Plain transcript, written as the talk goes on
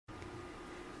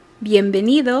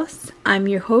Bienvenidos, I'm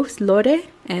your host Lore,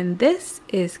 and this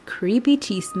is Creepy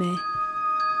Chisme.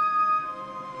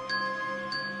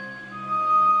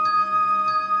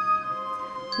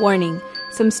 Warning,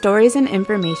 some stories and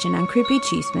information on Creepy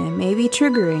Chisme may be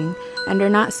triggering and are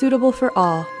not suitable for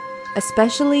all,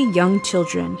 especially young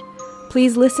children.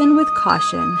 Please listen with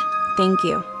caution. Thank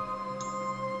you.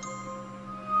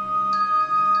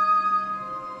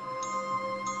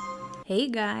 Hey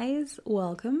guys,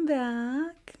 welcome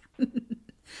back.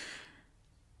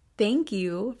 Thank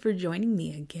you for joining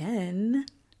me again.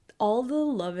 All the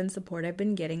love and support I've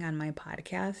been getting on my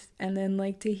podcast, and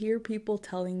then to hear people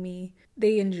telling me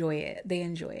they enjoy it.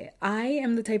 I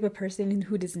am the type of person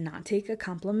who does not take a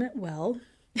compliment well.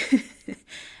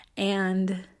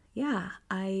 And yeah,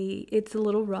 it's a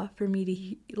little rough for me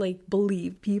to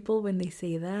believe people when they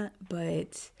say that,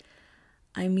 but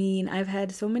I mean, I've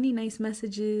had so many nice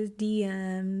messages,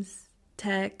 DMs,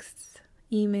 texts,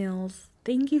 emails.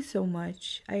 Thank you so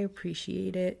much. I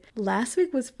appreciate it. Last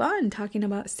week was fun talking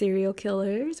about serial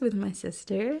killers with my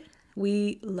sister.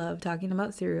 We love talking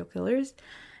about serial killers.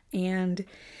 And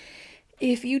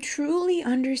if you truly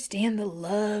understand the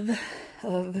love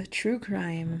of true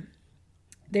crime,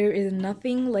 there is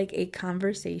nothing like a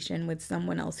conversation with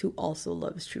someone else who also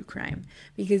loves true crime,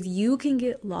 because you can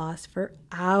get lost for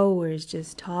hours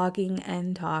just talking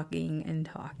and talking and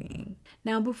talking.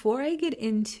 Now, before I get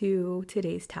into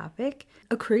today's topic,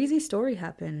 a crazy story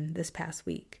happened this past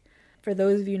week. For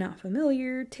those of you not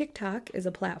familiar, TikTok is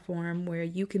a platform where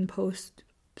you can post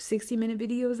 60-minute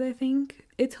videos, I think.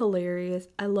 It's hilarious.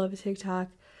 I love TikTok.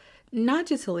 Not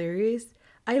just hilarious.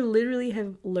 I literally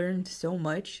have learned so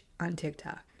much on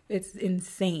TikTok. It's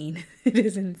insane. It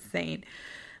is insane.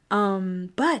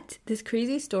 But this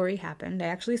crazy story happened. I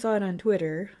actually saw it on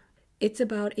Twitter. It's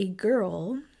about a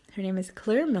girl. Her name is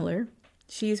Claire Miller.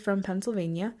 She's from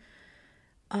Pennsylvania.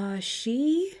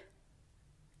 She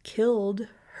killed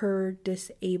her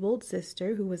disabled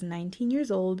sister, who was 19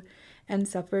 years old and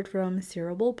suffered from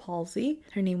cerebral palsy.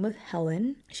 Her name was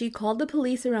Helen. She called the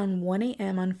police around 1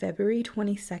 a.m. on February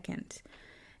 22nd.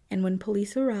 And when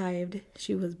police arrived,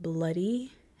 she was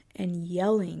bloody and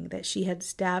yelling that she had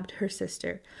stabbed her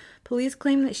sister. Police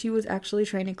claimed that she was actually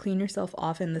trying to clean herself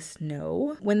off in the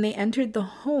snow. When they entered the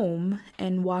home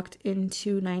and walked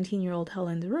into 19-year-old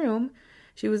Helen's room,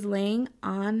 she was laying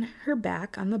on her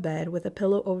back on the bed with a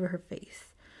pillow over her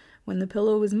face. When the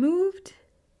pillow was moved,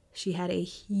 she had a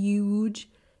huge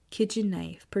kitchen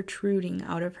knife protruding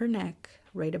out of her neck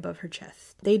right above her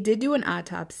chest. They did do an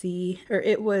autopsy, or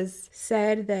it was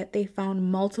said that they found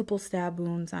multiple stab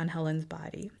wounds on Helen's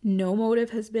body. No motive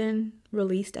has been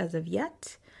released as of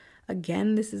yet.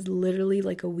 Again, this is literally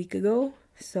like a week ago,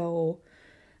 so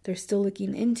they're still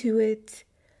looking into it.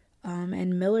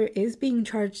 And Miller is being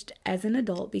charged as an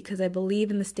adult because I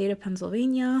believe in the state of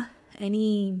Pennsylvania,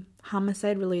 any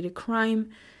homicide-related crime,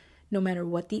 no matter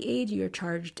what the age, you're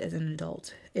charged as an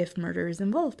adult if murder is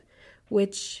involved,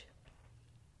 which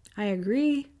I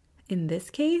agree in this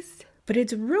case, but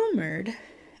it's rumored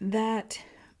that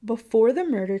before the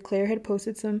murder, Claire had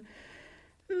posted some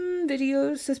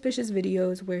videos, suspicious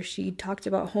videos, where she talked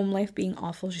about home life being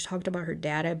awful. She talked about her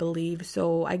dad, I believe.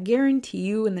 So I guarantee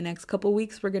you in the next couple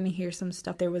weeks, we're going to hear some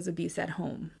stuff. There was abuse at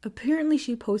home. Apparently,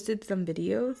 she posted some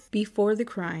videos before the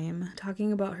crime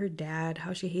talking about her dad,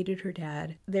 how she hated her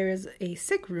dad. There is a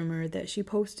sick rumor that she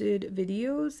posted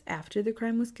videos after the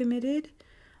crime was committed.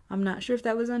 I'm not sure if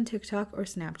that was on TikTok or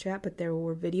Snapchat, but there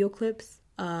were video clips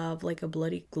of a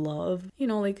bloody glove,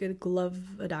 like a glove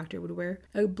a doctor would wear,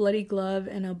 a bloody glove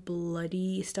and a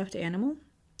bloody stuffed animal.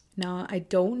 Now, I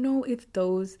don't know if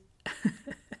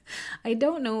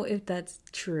that's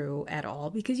true at all,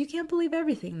 because you can't believe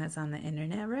everything that's on the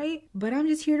internet, right? But I'm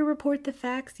just here to report the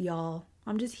facts, y'all.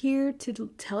 I'm just here to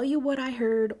tell you what I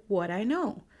heard, what I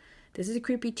know. This is a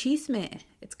creepy chisme.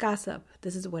 It's gossip.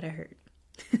 This is what I heard.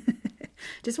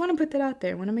 Just want to put that out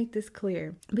there. I want to make this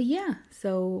clear. But yeah,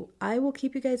 so I will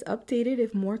keep you guys updated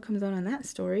if more comes out on that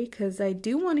story, because I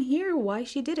do want to hear why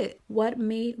she did it. What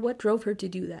drove her to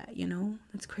do that,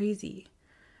 That's crazy.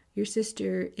 Your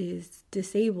sister is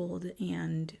disabled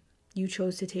and you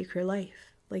chose to take her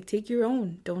life. Take your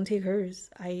own. Don't take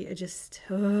hers.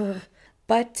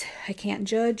 But I can't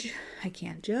judge.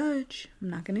 I'm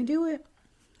not going to do it.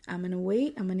 I'm going to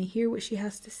wait. I'm going to hear what she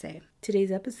has to say.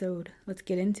 Today's episode, let's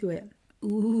get into it.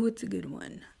 Ooh, it's a good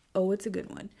one. Oh, it's a good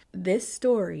one. This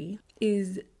story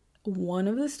is one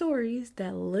of the stories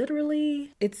that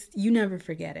literally, you never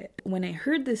forget it. When I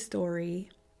heard this story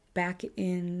back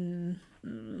in,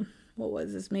 what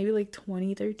was this? Maybe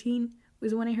 2013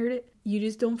 was when I heard it. You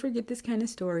just don't forget this kind of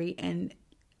story, and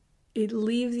it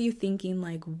leaves you thinking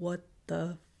what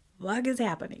the fuck is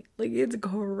happening? Like, it's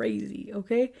crazy,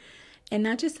 okay? And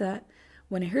not just that,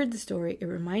 when I heard the story, it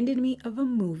reminded me of a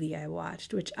movie I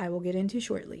watched, which I will get into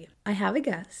shortly. I have a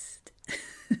guest.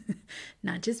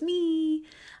 Not just me.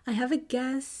 I have a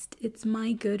guest. It's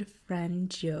my good friend,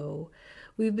 Joe.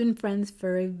 We've been friends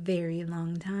for a very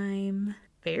long time.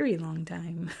 Very long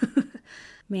time.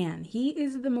 Man, he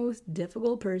is the most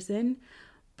difficult person,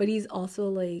 but he's also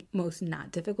like most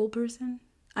not difficult person.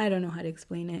 I don't know how to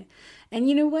explain it. And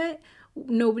you know what?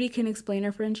 Nobody can explain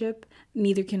our friendship.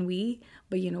 Neither can we.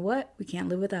 But you know what? We can't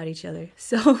live without each other.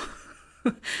 So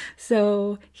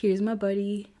here's my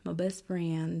buddy, my best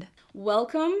friend.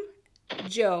 Welcome,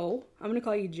 Joe. I'm going to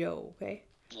call you Joe, okay?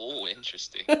 Whoa,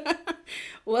 interesting.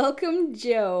 Welcome,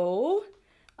 Joe.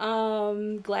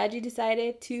 Glad you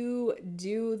decided to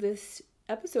do this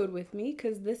episode with me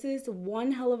because this is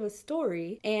one hell of a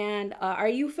story. And are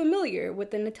you familiar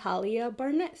with the Natalia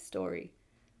Barnett story?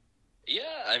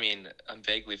 Yeah, I mean, I'm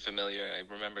vaguely familiar.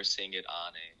 I remember seeing it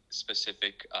on a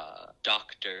specific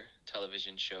doctor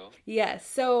television show. Yes,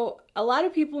 so a lot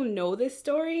of people know this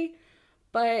story,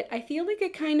 but I feel like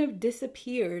it kind of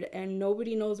disappeared and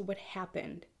nobody knows what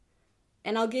happened.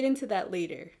 And I'll get into that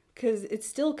later because it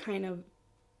still kind of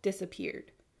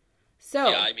disappeared. So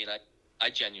yeah, I mean, I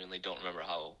genuinely don't remember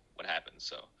what happened,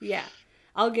 so. Yeah,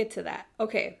 I'll get to that.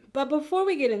 Okay, but before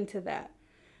we get into that,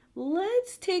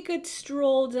 let's take a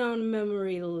stroll down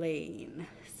memory lane.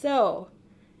 So,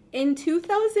 in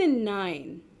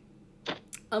 2009,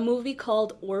 a movie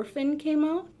called Orphan came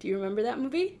out. Do you remember that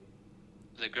movie?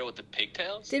 The girl with the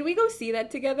pigtails? Did we go see that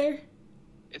together?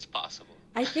 It's possible.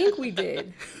 I think we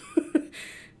did.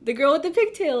 The girl with the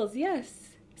pigtails, yes.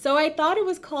 So I thought it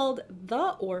was called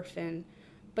The Orphan,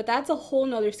 but that's a whole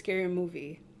nother scary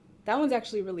movie. That one's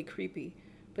actually really creepy.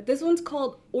 But this one's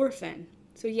called Orphan.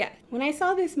 So yeah, when I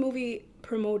saw this movie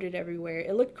promoted everywhere,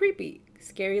 it looked creepy.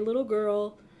 Scary little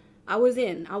girl. I was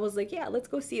in. I was like, yeah, let's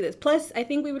go see this. Plus, I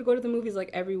think we would go to the movies like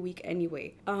every week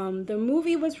anyway. The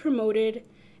movie was promoted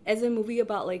as a movie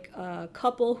about like a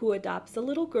couple who adopts a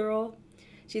little girl.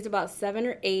 She's about 7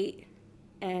 or 8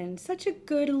 and such a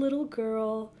good little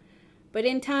girl. But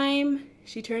in time,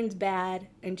 she turns bad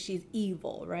and she's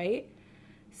evil, right?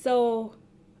 So,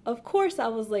 of course, I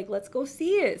was like, let's go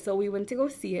see it. So we went to go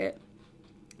see it.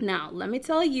 Now, let me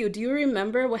tell you, do you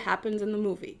remember what happens in the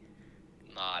movie?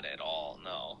 Not at all,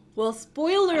 no. Well,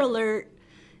 spoiler alert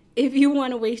if you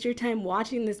want to waste your time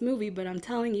watching this movie, but I'm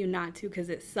telling you not to because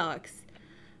it sucks.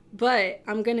 But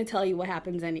I'm going to tell you what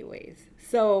happens anyways.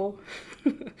 So,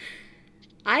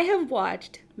 I have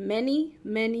watched many,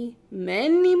 many,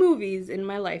 many movies in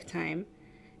my lifetime,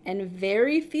 and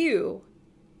very few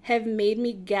have made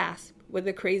me gasp with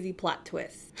a crazy plot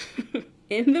twist.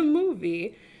 In the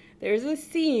movie, there's a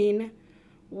scene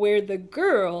where the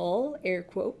girl, air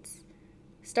quotes,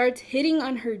 starts hitting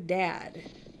on her dad.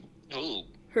 Ooh.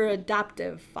 Her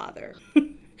adoptive father.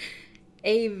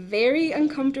 A very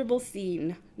uncomfortable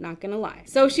scene, not gonna lie.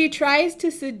 So she tries to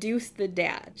seduce the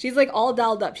dad. She's like all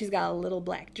dolled up. She's got a little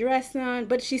black dress on,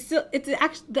 but she's still,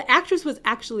 the actress was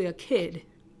actually a kid.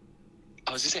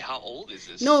 I was gonna say, how old is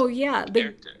this? No, yeah,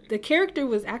 the character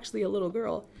was actually a little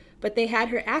girl, but they had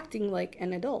her acting like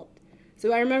an adult.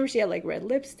 So I remember she had like red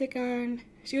lipstick on.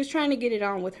 She was trying to get it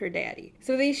on with her daddy.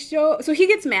 So he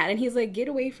gets mad and he's like, get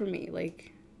away from me. Like,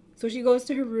 so she goes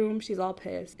to her room. She's all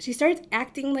pissed. She starts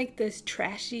acting like this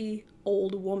trashy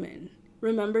old woman.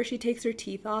 Remember, she takes her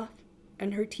teeth off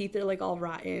and her teeth are like all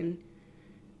rotten.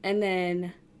 And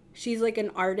then she's like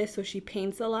an artist, so she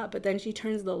paints a lot, but then she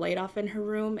turns the light off in her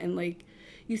room and like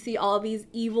you see all these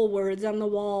evil words on the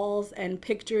walls and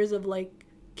pictures of like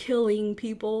killing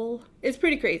people. It's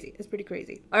pretty crazy.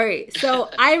 All right, so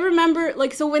I remember,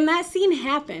 like, so when that scene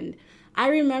happened, I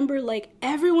remember, like,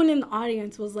 everyone in the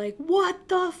audience was like, what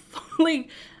the fuck? Like,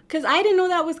 because I didn't know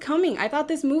that was coming. I thought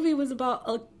this movie was about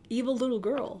a evil little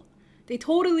girl. They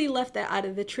totally left that out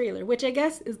of the trailer, which I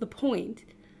guess is the point.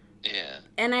 Yeah.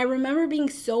 And I remember being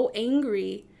so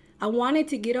angry, I wanted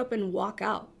to get up and walk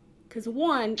out. Because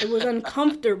one, it was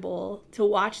uncomfortable to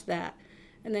watch that.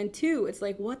 And then two, it's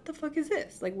like, what the fuck is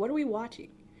this? Like, what are we watching?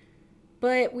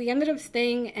 But we ended up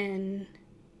staying, and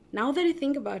now that I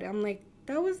think about it, I'm like,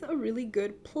 that was a really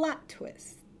good plot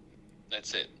twist.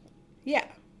 That's it. Yeah.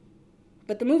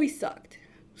 But the movie sucked.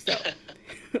 So,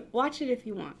 watch it if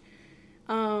you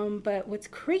want. But what's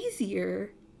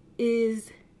crazier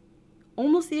is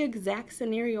almost the exact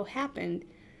scenario happened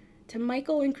to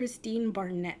Michael and Christine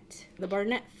Barnett. The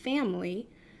Barnett family,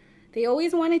 They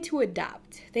always wanted to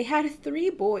adopt. They had 3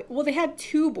 boys. Well, they had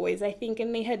 2 boys, I think,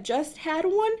 and they had just had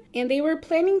one. And they were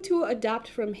planning to adopt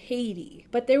from Haiti.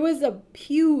 But there was a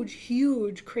huge,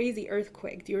 huge, crazy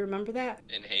earthquake. Do you remember that?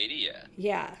 In Haiti, yeah.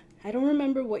 Yeah. I don't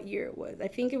remember what year it was. I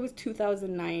think it was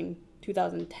 2009,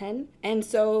 2010. And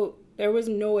so there was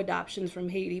no adoptions from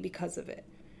Haiti because of it.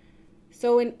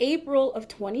 So in April of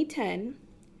 2010,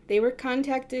 they were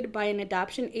contacted by an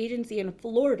adoption agency in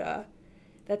Florida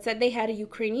that said they had a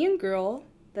Ukrainian girl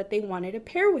that they wanted to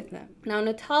pair with them. Now,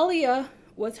 Natalia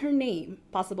was her name.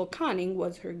 Possible conning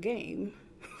was her game.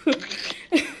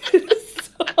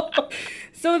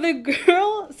 So the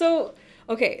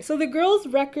girl's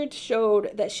record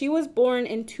showed that she was born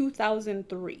in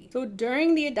 2003. So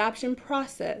during the adoption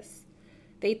process,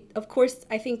 I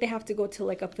think they have to go to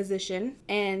like a physician,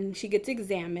 and she gets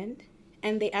examined.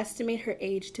 And they estimate her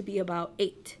age to be about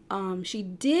 8. She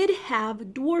did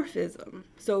have dwarfism,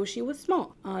 so she was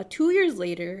small. 2 years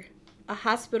later, a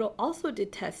hospital also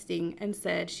did testing and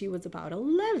said she was about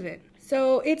 11.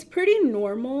 So it's pretty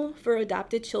normal for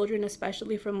adopted children,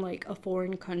 especially from like a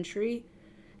foreign country,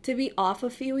 to be off a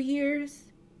few years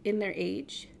in their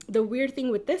age. The weird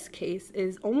thing with this case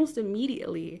is almost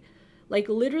immediately, like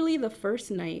literally the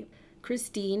first night,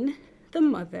 Christine, the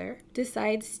mother,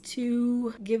 decides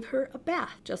to give her a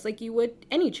bath, just like you would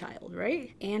any child,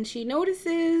 right? And she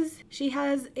notices she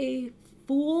has a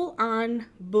full-on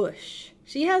bush.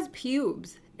 She has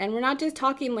pubes, and we're not just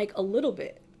talking like a little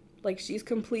bit. Like, she's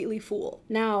completely full.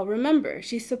 Now, remember,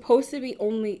 she's supposed to be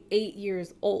only 8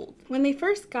 years old. When they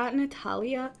first got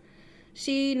Natalia,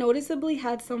 she noticeably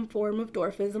had some form of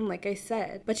dwarfism, like I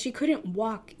said, but she couldn't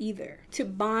walk either. To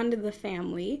bond the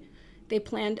family, they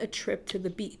planned a trip to the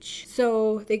beach.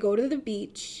 So they go to the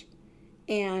beach,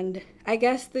 and I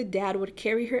guess the dad would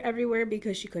carry her everywhere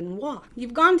because she couldn't walk.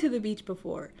 You've gone to the beach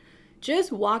before.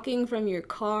 Just walking from your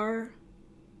car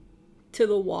to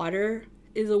the water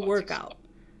is a workout.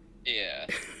 Yeah.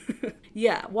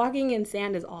 Yeah, walking in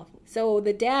sand is awful. So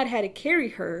the dad had to carry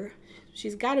her.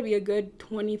 She's got to be a good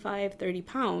 25, 30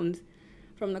 pounds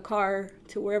from the car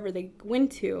to wherever they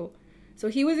went to. So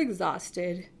he was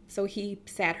exhausted. So he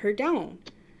sat her down,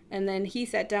 and then he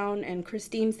sat down and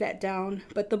Christine sat down,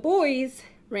 but the boys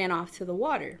ran off to the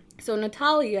water. So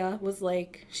Natalia was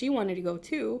like, she wanted to go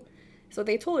too. So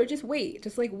they told her, just wait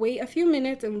a few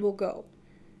minutes and we'll go.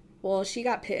 Well, she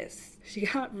got pissed. She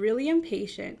got really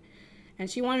impatient and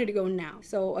she wanted to go now.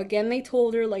 So again, they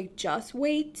told her like, just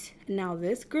wait. Now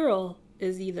this girl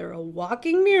is either a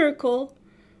walking miracle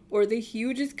or the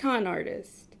hugest con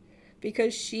artist,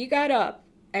 because she got up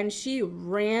and she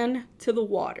ran to the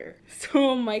water.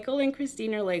 So Michael and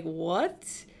Christine are like,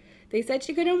 what? They said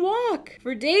she couldn't walk.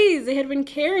 For days, they had been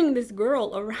carrying this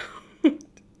girl around.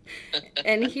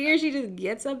 And here she just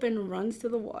gets up and runs to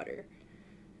the water.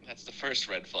 That's the first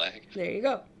red flag. There you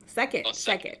go. Second.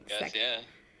 Yeah.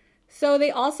 So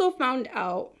they also found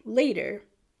out later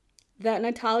that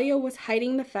Natalia was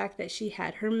hiding the fact that she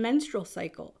had her menstrual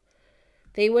cycle.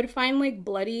 They would find like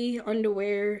bloody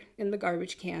underwear in the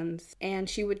garbage cans, and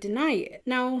she would deny it.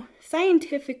 Now,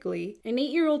 scientifically, an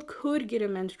 8-year-old could get a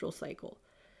menstrual cycle.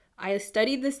 I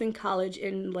studied this in college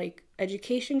in like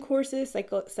education courses,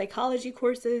 psychology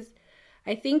courses.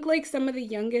 I think like some of the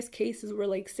youngest cases were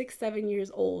like 6, 7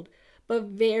 years old, but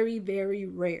very, very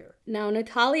rare. Now,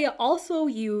 Natalia also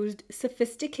used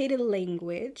sophisticated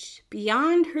language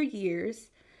beyond her years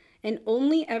and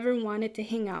only ever wanted to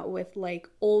hang out with like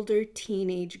older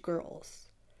teenage girls.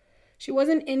 She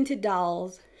wasn't into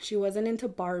dolls. She wasn't into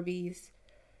Barbies.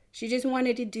 She just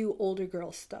wanted to do older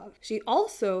girl stuff. She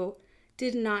also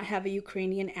did not have a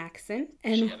Ukrainian accent.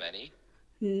 Did she have any?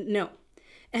 No.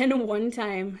 And one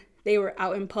time they were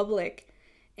out in public,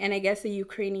 and I guess a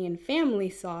Ukrainian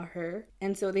family saw her,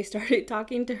 and so they started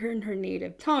talking to her in her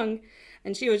native tongue,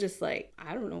 and she was just like,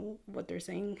 I don't know what they're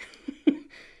saying.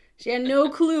 She had no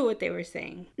clue what they were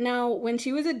saying. Now, when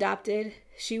she was adopted,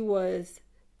 she was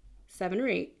 7 or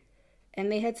 8,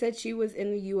 and they had said she was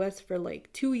in the U.S. for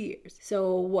like 2 years.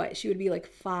 So what, she would be like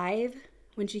 5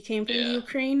 when she came from the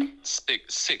Ukraine?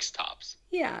 Six tops.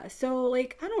 Yeah, so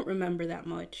like I don't remember that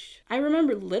much. I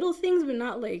remember little things, but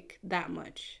not like that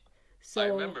much. So I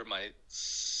remember my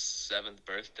 7th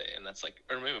birthday, and that's like,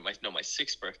 or maybe my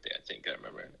 6th birthday, I think I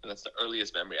remember. And that's the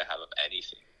earliest memory I have of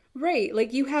anything. Right,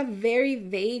 like you have very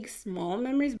vague, small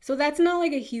memories. So that's not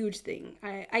like a huge thing.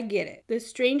 I get it. The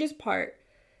strangest part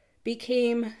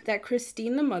became that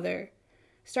Christine, the mother,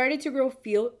 started to grow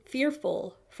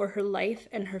fearful for her life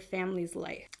and her family's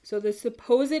life. So the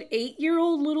supposed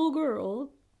 8-year-old little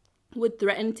girl would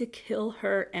threaten to kill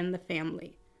her and the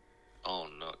family. Oh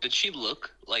no. Did she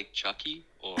look like Chucky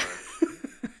or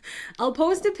I'll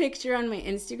post a picture on my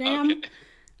Instagram, Okay.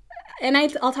 and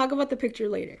I'll talk about the picture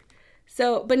later.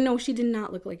 So, but no, she did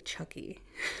not look like Chucky.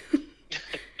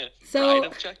 Bride So,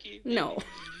 of Chucky? no,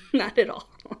 not at all.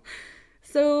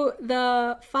 So,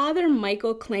 the father,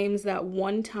 Michael, claims that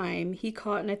one time he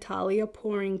caught Natalia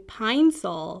pouring Pine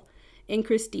Sol in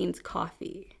Christine's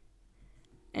coffee.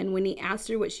 And when he asked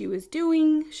her what she was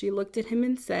doing, she looked at him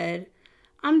and said,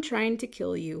 "I'm trying to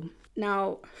kill you."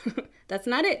 Now, that's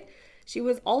not it. She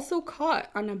was also caught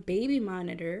on a baby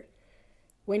monitor.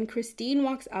 When Christine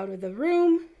walks out of the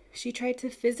room, she tried to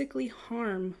physically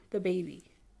harm the baby.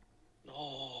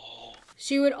 No.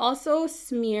 She would also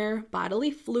smear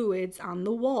bodily fluids on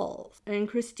the walls. And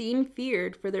Christine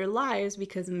feared for their lives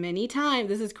because many times,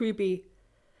 this is creepy,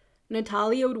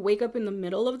 Natalia would wake up in the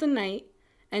middle of the night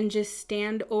and just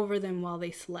stand over them while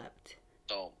they slept.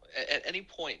 So, at any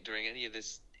point during any of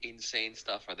this insane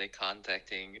stuff, are they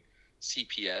contacting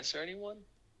CPS or anyone?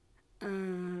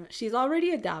 She's already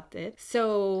adopted,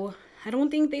 so I don't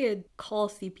think they'd call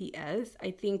CPS. I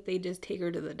think they just take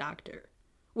her to the doctor,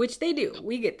 which they do.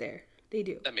 We get there. They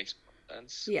do. That makes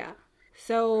sense. Yeah.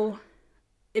 So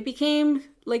it became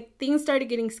like things started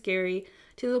getting scary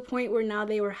to the point where now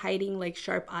they were hiding like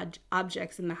sharp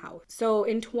objects in the house. So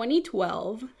in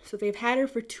 2012, so they've had her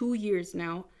for 2 years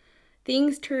now,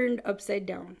 things turned upside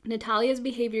down. Natalia's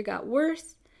behavior got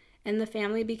worse, and the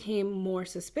family became more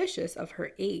suspicious of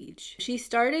her age. She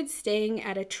started staying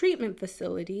at a treatment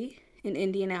facility in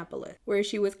Indianapolis, where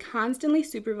she was constantly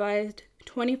supervised,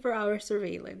 24-hour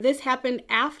surveillance. This happened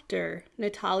after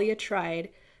Natalia tried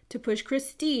to push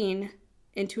Christine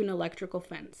into an electrical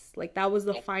fence. Like, that was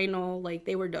the final, like,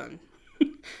 they were done.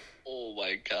 Oh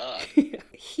my God.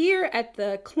 Here at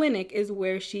the clinic is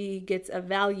where she gets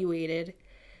evaluated,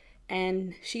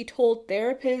 and she told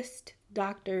therapists,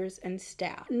 doctors, and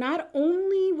staff not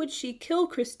only would she kill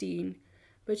Christine,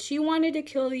 but she wanted to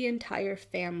kill the entire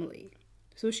family.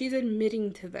 So she's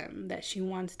admitting to them that she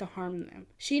wants to harm them.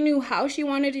 She knew how she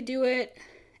wanted to do it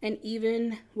and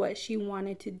even what she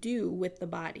wanted to do with the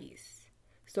bodies.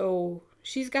 So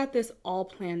she's got this all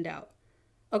planned out,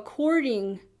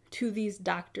 according to these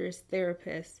doctors,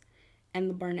 therapists, and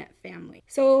the Barnett family.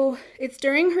 So it's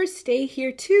during her stay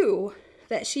here too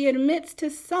that she admits to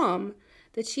some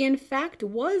that she in fact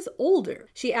was older.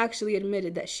 She actually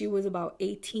admitted that she was about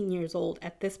 18 years old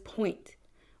at this point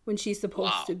when she's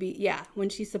supposed to be, when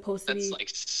she's supposed to be. That's like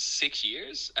 6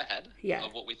 years ahead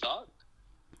of what we thought.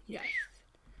 Yes.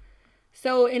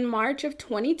 So in March of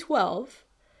 2012,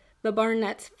 the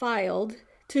Barnetts filed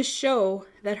to show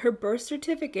that her birth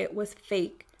certificate was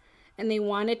fake and they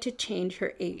wanted to change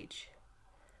her age.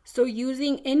 So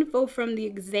using info from the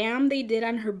exam they did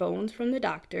on her bones from the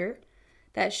doctor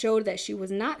that showed that she was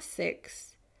not 6,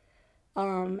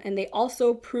 and they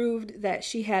also proved that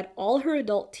she had all her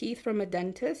adult teeth from a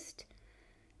dentist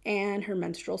and her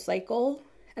menstrual cycle,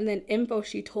 and then info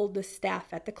she told the staff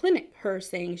at the clinic, her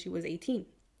saying she was 18.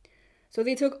 So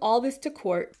they took all this to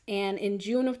court, and in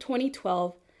June of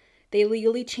 2012, they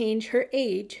legally changed her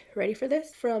age, ready for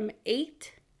this, from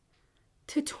 8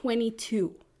 to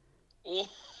 22. Oh,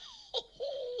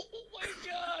 my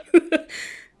God.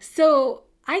 So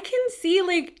I can see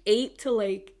like 8 to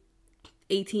like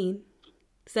 18,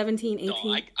 17, 18.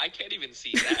 No, I can't even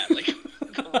see that. Like,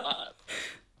 come on.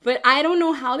 But I don't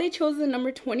know how they chose the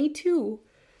number 22,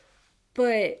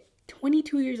 but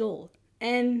 22 years old.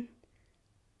 And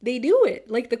they do it.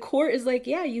 Like, the court is like,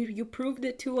 yeah, you proved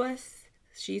it to us.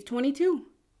 She's 22.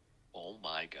 Oh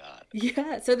my God.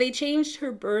 Yeah, so they changed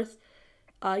her birth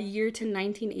year to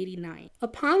 1989.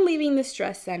 Upon leaving the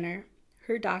stress center,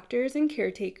 her doctors and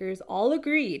caretakers all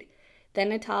agreed that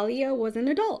Natalia was an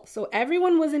adult. So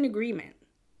everyone was in agreement.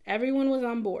 Everyone was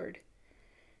on board.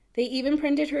 They even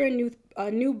printed her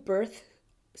a new birth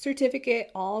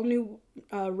certificate, all new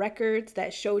records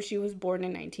that showed she was born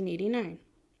in 1989.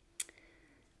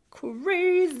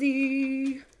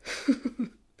 Crazy.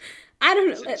 I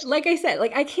don't know. Like I said,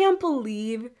 like I can't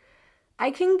believe I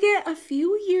can get a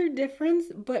few year difference,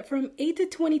 but from 8 to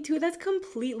 22, that's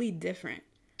completely different.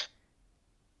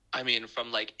 I mean,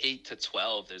 from like 8 to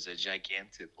 12, there's a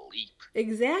gigantic leap.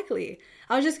 Exactly.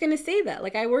 I was just going to say that.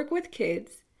 Like, I work with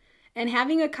kids, and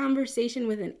having a conversation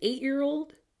with an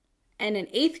 8-year-old and an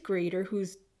 8th grader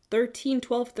who's 13,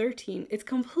 it's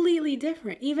completely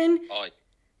different. Even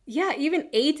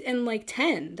 8 and like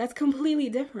 10, that's completely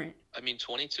different. I mean,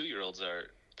 22-year-olds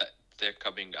they're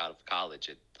coming out of college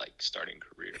and like starting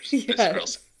careers. Yes. This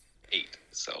girl's 8,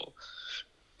 so.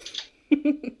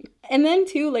 And then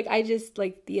too, like I just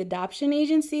like the adoption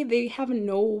agency, they have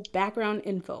no background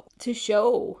info to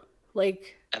show,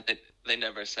 like. And they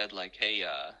never said like, hey,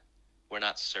 we're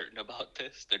not certain about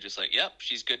this. They're just like, yep,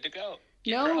 she's good to go.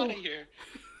 Get No. her out of here.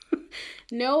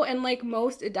 No, and like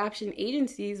most adoption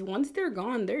agencies, once they're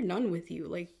gone, they're done with you.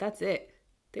 Like, that's it.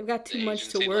 They've got too The much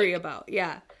to agency, worry like, about.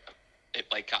 Yeah. It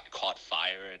like got caught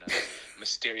fire in a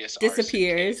mysterious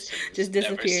Disappears. arson case and Just was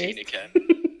never disappears. seen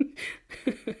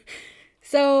again.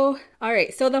 So, all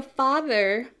right. So the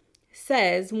father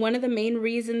says one of the main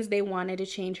reasons they wanted to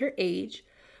change her age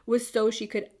was so she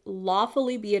could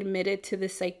lawfully be admitted to the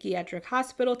psychiatric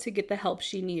hospital to get the help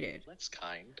she needed. That's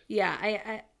kind. Yeah,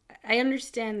 I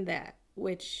understand that,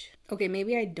 which, okay,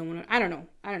 maybe I don't know. I don't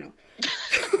know.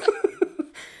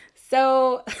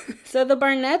 So the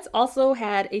Barnetts also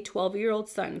had a 12-year-old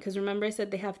son, because remember I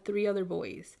said they have 3 other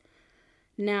boys.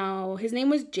 Now, his name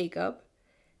was Jacob,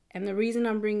 and the reason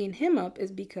I'm bringing him up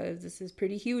is because this is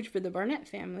pretty huge for the Barnett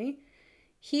family.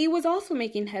 He was also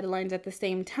making headlines at the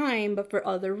same time, but for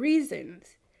other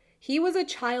reasons. He was a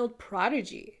child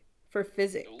prodigy for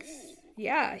physics. Ooh.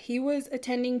 Yeah, he was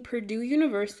attending Purdue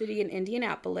University in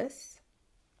Indianapolis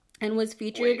and was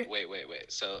featured... Wait.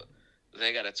 So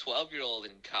they got a 12-year-old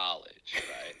in college,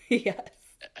 right? Yes.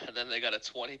 And then they got a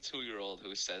 22-year-old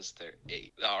who says they're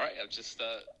 8. All right, I'm just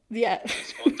Yeah.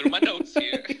 just going through my notes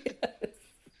here. Yes.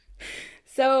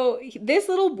 So this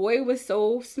little boy was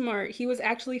so smart, he was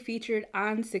actually featured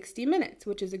on 60 Minutes,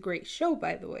 which is a great show,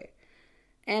 by the way.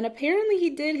 And apparently he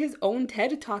did his own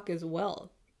TED Talk as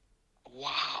well.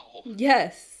 Wow.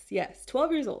 Yes,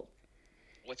 12 years old.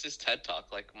 What's his TED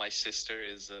Talk? Like, my sister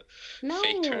is No.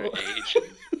 faked her age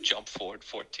and jump forward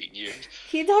 14 years.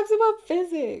 He talks about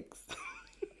physics.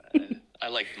 I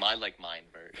like mine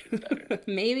version better.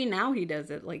 Maybe now he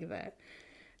does it like that.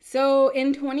 So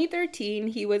in 2013,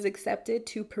 he was accepted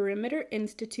to Perimeter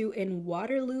Institute in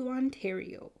Waterloo,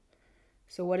 Ontario.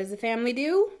 So what does the family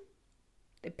do?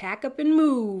 They pack up and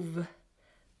move.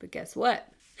 But guess what?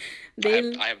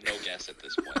 I have no guess at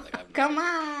this point. Like, I have no Come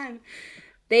idea. on.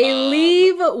 They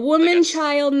leave woman guess-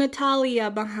 child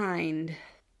Natalia behind.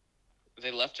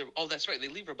 They left her. Oh, that's right. They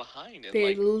leave her behind. In,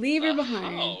 They like, leave her the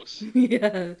behind. house.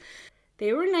 Yeah.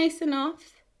 They were nice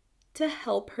enough to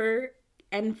help her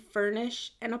and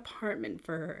furnish an apartment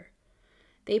for her.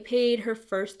 They paid her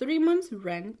first 3 months'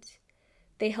 rent.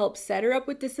 They helped set her up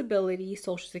with disability,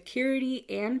 Social Security,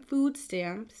 and food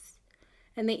stamps.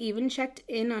 And they even checked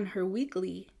in on her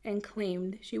weekly and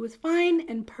claimed she was fine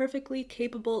and perfectly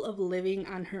capable of living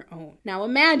on her own. Now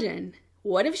imagine,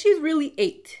 what if she's really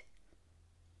 8?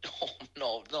 Oh,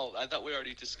 no. I thought we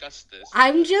already discussed this.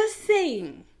 I'm just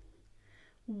saying.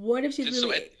 What if she's So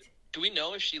really 8? do we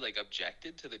know if she, like,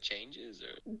 objected to the changes?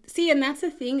 Or See, and that's the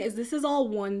thing, is this is all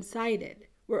one-sided.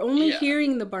 We're only Yeah.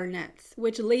 hearing the Barnetts,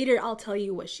 which later I'll tell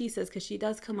you what she says, because she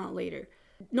does come out later.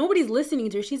 Nobody's listening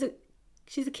to her. She's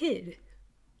a kid,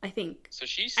 I think. So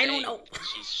she's I saying... don't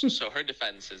know. So her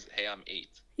defense is, hey, I'm 8.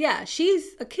 Yeah,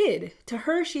 she's a kid. To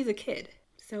her, she's a kid.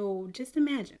 So just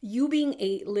imagine you being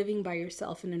 8, living by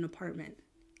yourself in an apartment.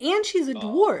 And she's a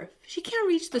dwarf. She can't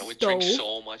reach the I would stove. drink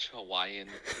so much Hawaiian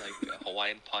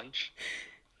punch.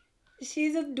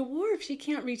 She's a dwarf. She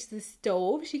can't reach the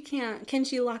stove. She can't. Can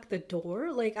she lock the door?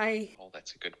 Oh,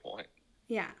 that's a good point.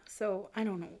 Yeah, so I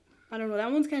don't know.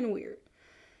 That one's kind of weird.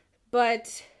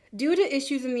 But due to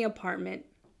issues in the apartment,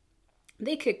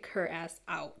 they kick her ass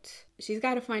out. She's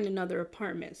got to find another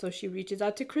apartment. So she reaches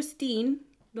out to Christine,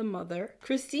 the mother.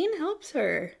 Christine helps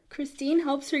her. Christine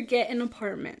helps her get an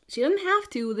apartment. She doesn't have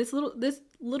to. This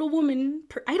little woman,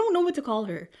 I don't know what to call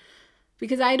her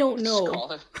because I don't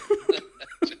know.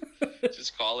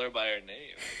 Just call her by her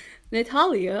name.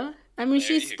 Natalia. I mean,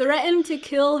 she's threatened to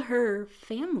kill her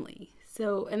family.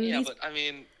 So, and yeah, these... but I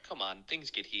mean, come on, things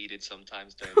get heated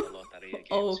sometimes during the Loteria games,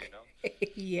 Okay. you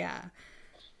know? Yeah.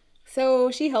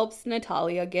 So she helps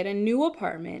Natalia get a new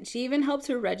apartment. She even helps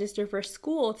her register for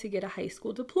school to get a high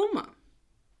school diploma.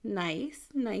 Nice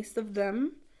of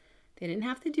them. They didn't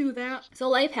have to do that. So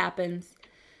life happens.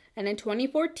 And in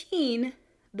 2014,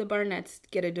 the Barnetts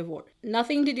get a divorce.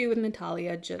 Nothing to do with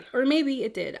Natalia, or maybe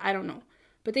it did, I don't know.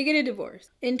 But they get a divorce.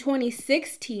 In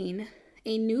 2016,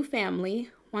 a new family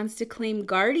wants to claim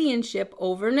guardianship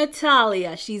over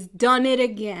Natalia. She's done it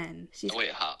again.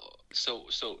 Wait, how? So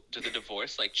did the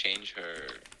divorce, like, change her?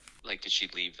 Like, did she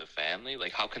leave the family?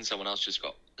 Like, how can someone else just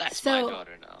go, that's my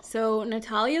daughter now? So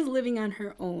Natalia's living on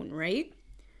her own, right?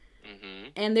 Mm-hmm.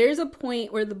 And there's a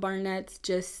point where the Barnetts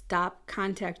just stop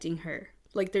contacting her.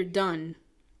 Like, they're done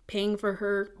paying for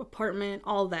her apartment,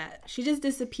 all that. She just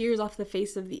disappears off the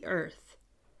face of the earth.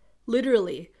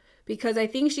 Literally. Because I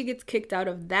think she gets kicked out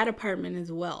of that apartment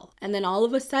as well. And then all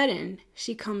of a sudden,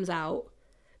 she comes out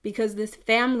because this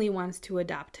family wants to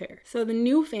adopt her. So the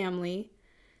new family,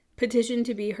 petitioned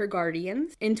to be her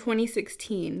guardians in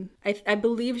 2016. I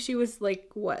believe she was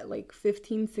like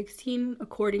 15, 16,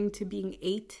 according to being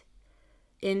 8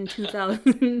 in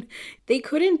 2000. They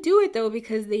couldn't do it though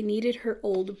because they needed her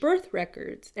old birth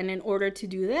records. And in order to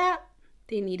do that,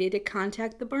 they needed to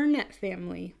contact the Barnett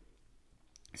family.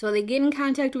 So they get in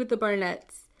contact with the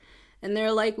Barnetts and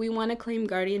they're like, we want to claim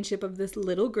guardianship of this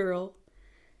little girl.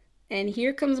 And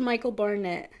here comes Michael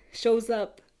Barnett, shows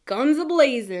up, guns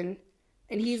a-blazing,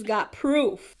 and he's got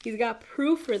proof. He's got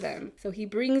proof for them. So he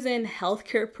brings in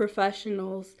healthcare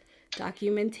professionals,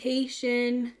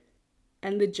 documentation,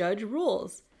 and the judge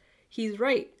rules. He's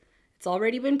right. It's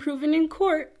already been proven in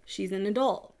court. She's an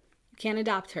adult. You can't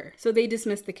adopt her. So they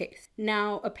dismiss the case.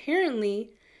 Now,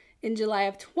 apparently, in July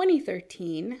of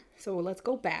 2013, so let's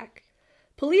go back,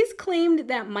 police claimed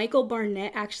that Michael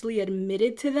Barnett actually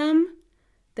admitted to them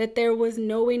that there was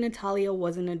no way Natalia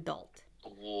was an adult.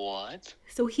 What?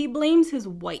 So he blames his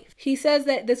wife. He says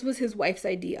that this was his wife's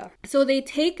idea. So they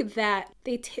take that,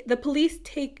 the police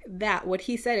take that, what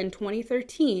he said in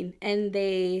 2013, and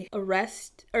they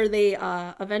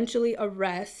eventually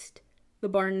arrest the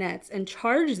Barnetts and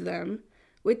charge them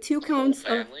with 2 counts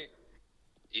of...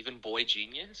 Even Boy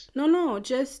Genius? No,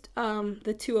 just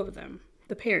the 2 of them.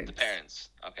 The parents. The parents,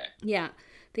 okay. Yeah.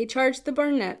 They charged the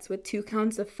Barnetts with 2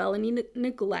 counts of felony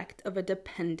neglect of a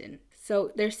dependent.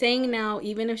 So they're saying now,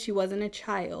 even if she wasn't a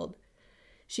child,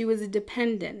 she was a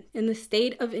dependent. In the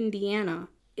state of Indiana,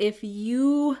 if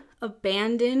you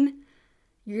abandon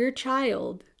your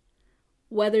child,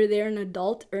 whether they're an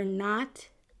adult or not,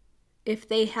 if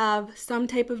they have some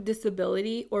type of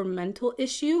disability or mental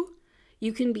issue,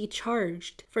 you can be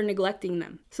charged for neglecting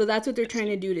them. So that's what they're trying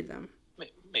to do to them.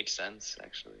 Makes sense,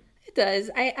 actually. It does.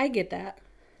 I get that.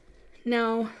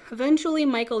 Now, eventually,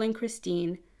 Michael and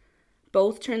Christine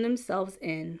both turned themselves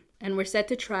in and were set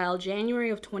to trial January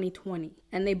of 2020.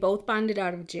 And they both bonded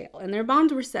out of jail. And their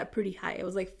bonds were set pretty high. It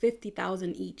was like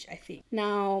 $50,000 each, I think.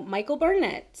 Now, Michael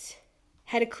Barnett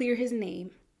had to clear his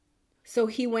name. So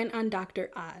he went on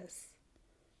Dr. Oz.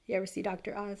 You ever see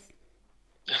Dr. Oz?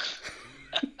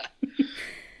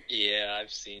 Yeah,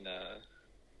 I've seen a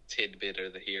tidbit or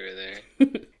the here or there.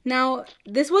 Now,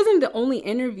 this wasn't the only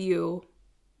interview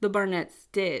the Barnetts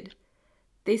did.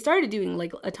 They started doing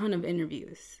like a ton of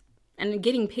interviews and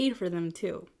getting paid for them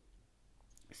too.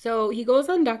 So he goes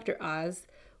on Dr. Oz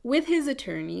with his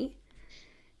attorney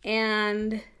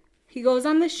and he goes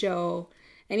on the show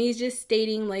and he's just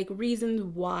stating like reasons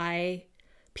why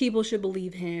people should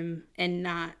believe him and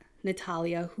not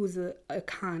Natalia, who's a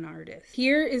con artist.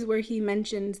 Here is where he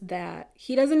mentions that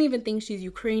he doesn't even think she's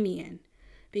Ukrainian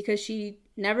because she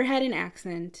never had an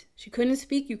accent, she couldn't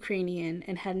speak Ukrainian,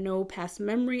 and had no past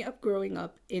memory of growing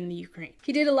up in the Ukraine.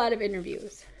 He did a lot of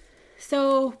interviews.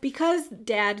 So because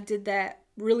Dad did that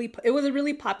it was a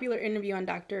really popular interview on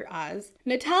Dr. Oz,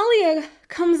 Natalia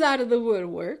comes out of the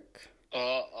woodwork.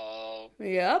 Uh-oh.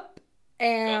 Yep.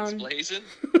 And Guns blazing?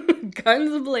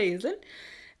 Guns blazing.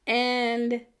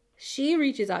 And she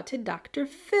reaches out to Dr.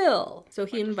 Phil. So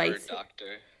he invites her.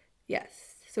 Doctor.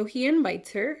 Yes. So he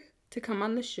invites her to come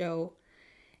on the show.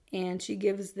 And she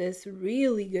gives this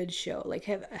really good show. Like,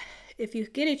 if you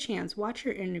get a chance, watch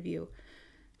her interview.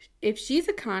 If she's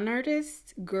a con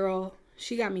artist, girl,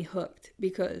 she got me hooked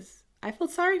because I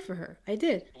felt sorry for her. I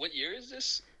did. What year is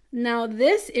this? Now,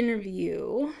 this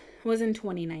interview was in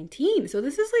 2019. So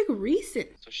this is like recent.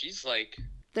 So she's like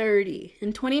 30.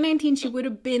 In 2019, she would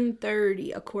have been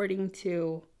 30, according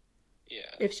to... Yeah.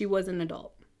 If she was an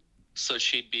adult. So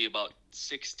she'd be about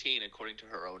 16, according to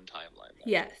her own timeline.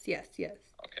 Yes.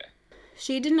 Okay.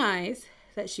 She denies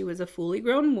that she was a fully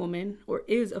grown woman, or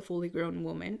is a fully grown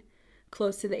woman,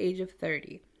 close to the age of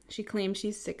 30. She claims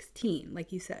she's 16,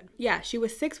 like you said. Yeah, she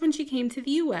was 6 when she came to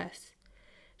the U.S.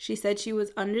 She said she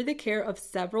was under the care of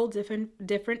several different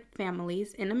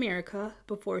families in America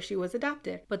before she was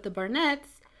adopted. But the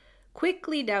Barnetts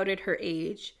quickly doubted her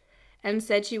age and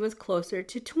said she was closer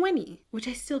to 20, which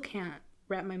I still can't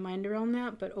wrap my mind around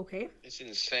that, but okay. It's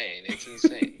insane.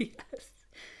 Yes.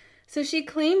 So she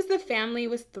claims the family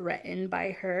was threatened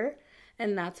by her,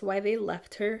 and that's why they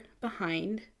left her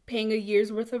behind, paying a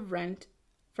year's worth of rent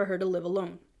for her to live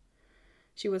alone.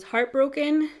 She was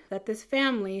heartbroken that this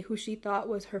family, who she thought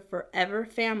was her forever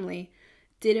family,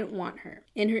 didn't want her.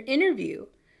 In her interview,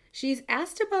 she's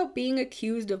asked about being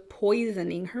accused of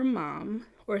poisoning her mom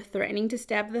or threatening to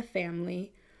stab the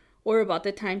family, or about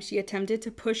the time she attempted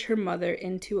to push her mother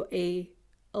into a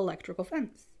electrical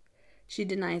fence. She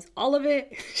denies all of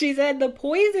it. She said the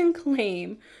poison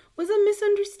claim was a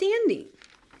misunderstanding.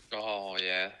 Oh,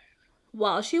 yeah.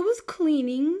 While she was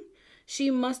cleaning,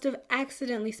 she must have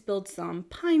accidentally spilled some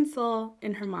Pine Sol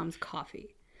in her mom's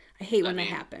coffee. I hate when that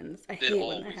mean, happens. I it hate when that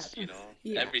always, happens. you know,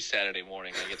 Yeah. every Saturday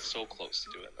morning I get so close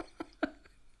to doing that.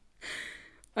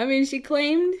 I mean, she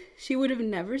claimed she would have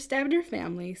never stabbed her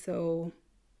family, so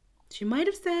she might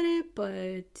have said it,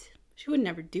 but she would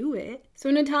never do it. So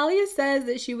Natalia says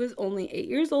that she was only 8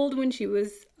 years old when she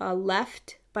was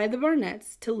left by the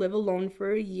Barnetts to live alone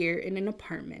for a year in an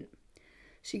apartment.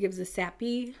 She gives a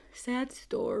sappy, sad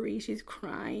story. She's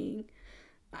crying.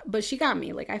 But she got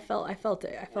me. Like, I felt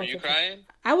it. Were you crying?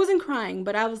 I wasn't crying,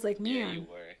 but I was like, man. Yeah, you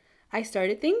were. I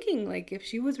started thinking, like, if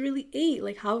she was really 8,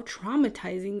 like, how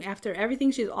traumatizing after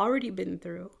everything she's already been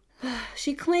through.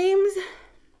 She claims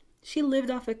she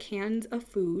lived off of cans of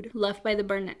food left by the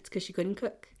Barnetts because she couldn't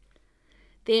cook.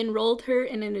 They enrolled her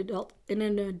in an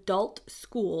adult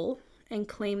school and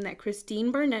claimed that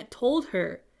Christine Barnett told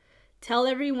her, "Tell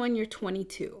everyone you're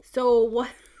 22." So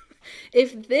what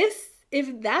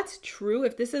if that's true,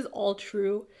 if this is all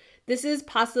true, this is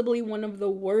possibly one of the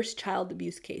worst child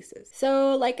abuse cases.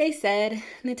 So, like I said,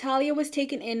 Natalia was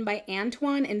taken in by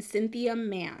Antoine and Cynthia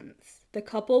Mans. The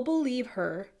couple believe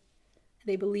her.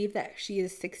 They believe that she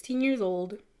is 16 years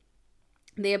old.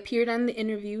 They appeared on the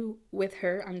interview with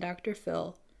her on Dr.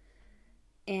 Phil.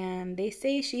 And they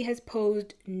say she has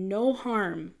posed no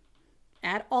harm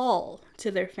at all to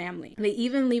their family. They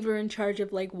even leave her in charge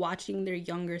of like watching their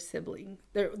younger sibling,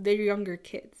 their younger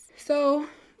kids. So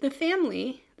the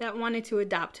family that wanted to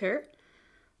adopt her,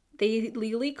 they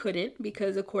legally couldn't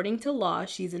because according to law,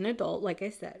 she's an adult, like I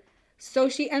said. So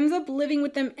she ends up living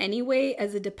with them anyway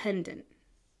as a dependent.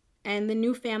 And the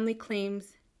new family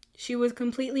claims she was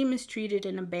completely mistreated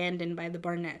and abandoned by the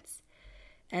Barnetts.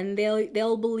 And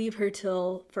they'll believe her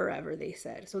till forever, they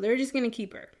said. So they're just going to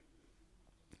keep her.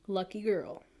 Lucky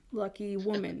girl. Lucky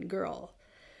woman, girl.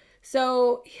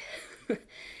 So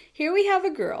here we have a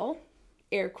girl,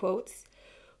 air quotes,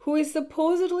 who is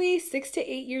supposedly 6 to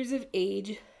 8 years of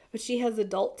age, but she has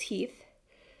adult teeth,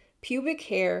 pubic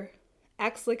hair,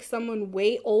 acts like someone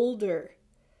way older,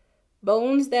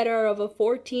 bones that are of a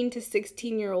 14 to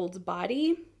 16-year-old's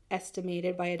body,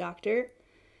 estimated by a doctor,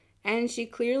 and she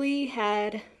clearly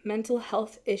had mental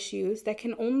health issues that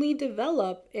can only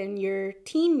develop in your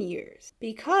teen years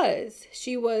because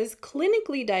she was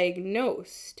clinically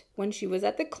diagnosed when she was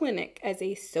at the clinic as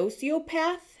a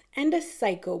sociopath and a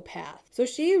psychopath. So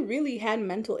she really had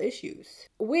mental issues,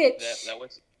 which...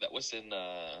 That was in,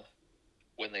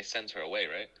 when they sent her away,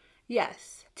 right?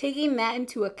 Yes. Taking that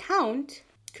into account,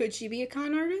 could she be a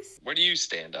con artist? Where do you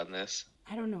stand on this?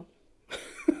 I don't know.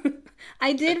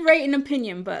 I did write an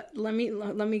opinion, but let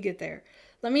me get there.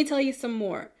 Let me tell you some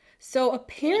more. So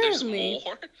apparently... There's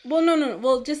more? Well, no.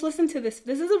 Well, just listen to this.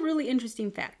 This is a really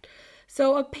interesting fact.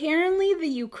 So apparently the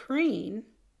Ukraine,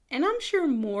 and I'm sure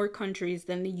more countries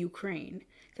than the Ukraine,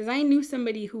 because I knew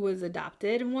somebody who was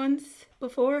adopted once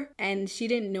before, and she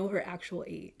didn't know her actual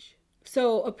age.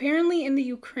 So apparently in the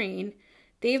Ukraine,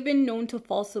 they've been known to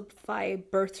falsify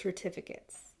birth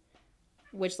certificates.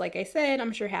 Which, like I said,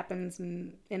 I'm sure happens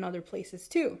in other places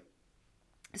too.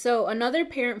 So another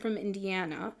parent from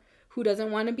Indiana, who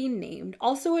doesn't want to be named,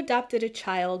 also adopted a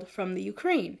child from the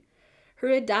Ukraine. Her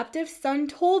adoptive son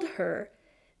told her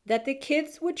that the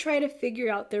kids would try to figure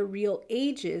out their real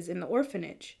ages in the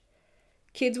orphanage.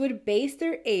 Kids would base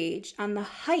their age on the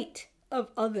height of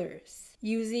others,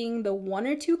 using the 1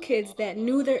 or 2 kids that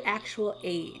knew their actual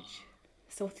age.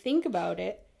 So think about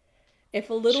it. If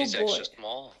a little She's boy, extra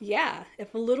small. Yeah,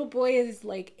 if a little boy is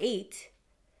like 8,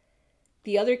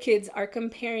 the other kids are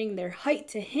comparing their height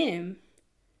to him.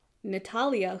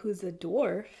 Natalia, who's a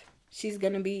dwarf, she's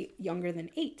gonna be younger than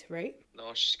 8, right?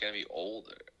 No, she's gonna be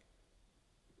older.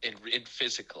 In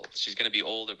physical, she's gonna be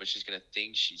older, but she's gonna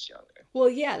think she's younger. Well,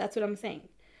 yeah, that's what I'm saying.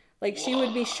 Like, she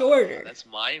would be shorter. That's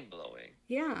mind blowing.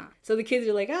 Yeah. So the kids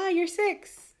are like, you're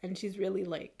 6, and she's really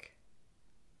like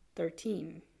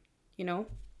 13. You know?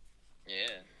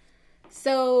 Yeah.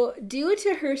 So, due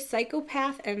to her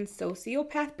psychopath and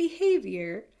sociopath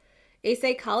behavior, a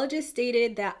psychologist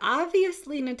stated that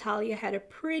obviously Natalia had a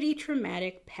pretty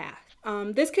traumatic past.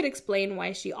 This could explain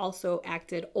why she also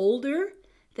acted older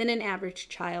than an average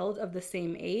child of the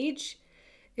same age,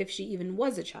 if she even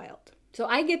was a child. So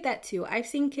I get that too. I've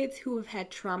seen kids who have had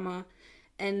trauma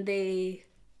and they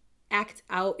act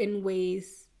out in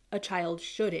ways a child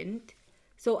shouldn't.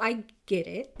 So I get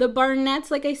it. The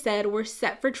Barnetts, like I said, were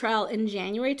set for trial in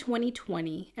January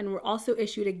 2020 and were also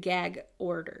issued a gag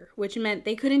order, which meant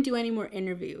they couldn't do any more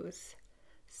interviews.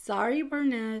 Sorry,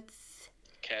 Barnetts.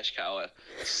 Cash cow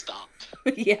stopped.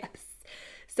 Yes.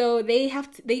 So they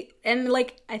have to,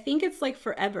 I think it's like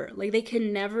forever. Like they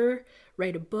can never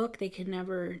write a book. They can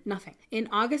never, nothing. In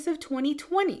August of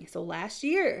 2020, so last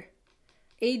year,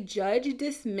 A judge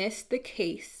dismissed the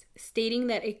case, stating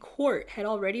that a court had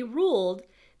already ruled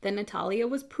that Natalia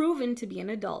was proven to be an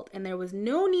adult and there was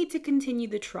no need to continue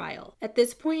the trial. At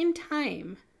this point in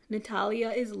time,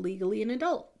 Natalia is legally an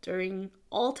adult during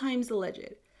all times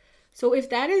alleged. So if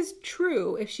that is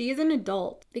true, if she is an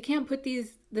adult, they can't put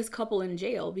this couple in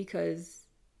jail because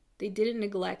they didn't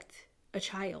neglect a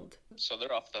child. So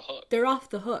they're off the hook. They're off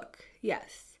the hook,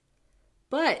 yes.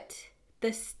 But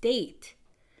the state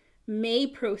may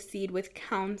proceed with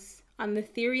counts on the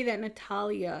theory that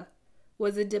Natalia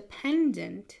was a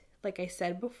dependent, like I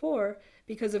said before,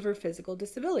 because of her physical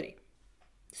disability.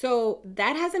 So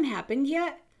that hasn't happened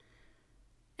yet.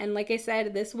 And like I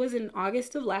said, this was in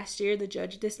August of last year. The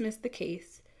judge dismissed the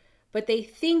case. But they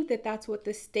think that that's what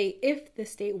the state, if the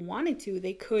state wanted to,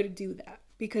 they could do that.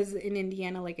 Because in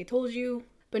Indiana, like I told you,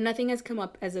 but nothing has come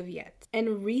up as of yet.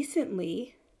 And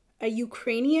recently, a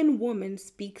Ukrainian woman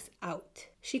speaks out.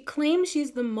 She claims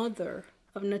she's the mother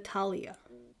of Natalia.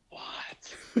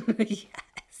 What?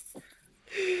 Yes.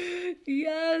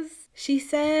 Yes. She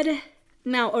said,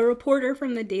 now a reporter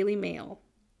from the Daily Mail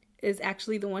is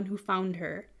actually the one who found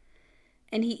her.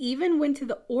 And he even went to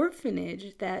the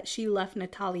orphanage that she left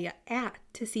Natalia at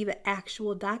to see the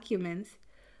actual documents,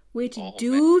 which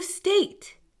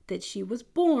state that she was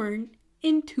born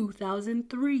in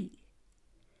 2003.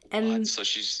 And what? So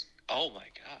she's, oh my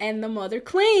God. And the mother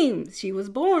claims she was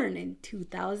born in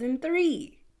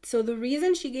 2003. So the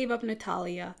reason she gave up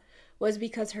Natalia was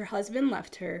because her husband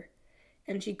left her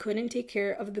and she couldn't take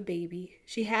care of the baby.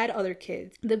 She had other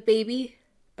kids. The baby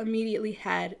immediately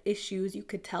had issues, you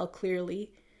could tell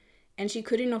clearly, and she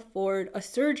couldn't afford a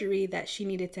surgery that she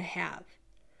needed to have.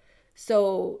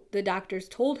 So the doctors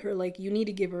told her, like, you need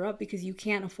to give her up because you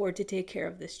can't afford to take care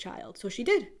of this child. So she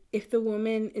did. If the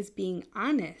woman is being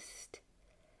honest,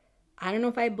 I don't know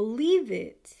if I believe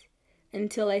it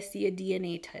until I see a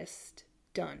DNA test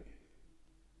done.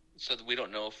 So we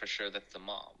don't know for sure that's the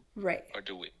mom. Right. Or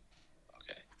do we?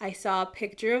 Okay. I saw a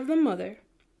picture of the mother,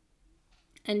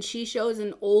 and she shows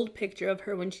an old picture of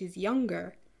her when she's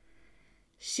younger.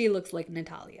 She looks like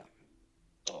Natalia.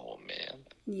 Oh, man.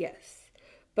 Yes.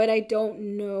 But I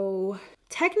don't know.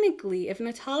 Technically, if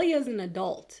Natalia is an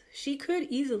adult, she could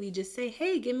easily just say,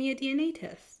 hey, give me a DNA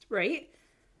test, right?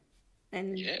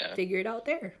 And figure it out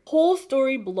there. Whole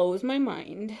story blows my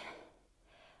mind.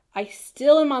 I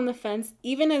still am on the fence,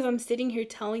 even as I'm sitting here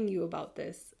telling you about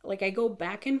this. Like, I go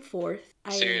back and forth.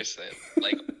 Seriously.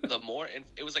 Like, the more,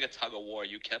 it was like a tug of war.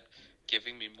 You kept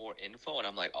giving me more info, and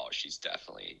I'm like, oh, she's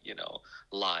definitely,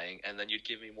 lying. And then you'd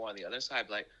give me more on the other side,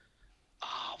 like,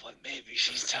 oh, but maybe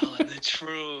she's telling the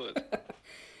truth.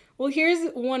 Well,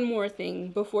 here's one more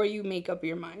thing before you make up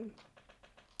your mind.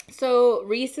 So,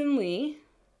 recently,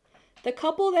 the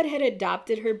couple that had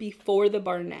adopted her before the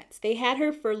Barnetts, they had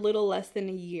her for a little less than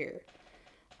a year.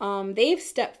 They've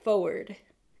stepped forward,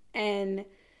 and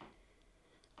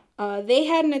they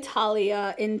had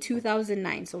Natalia in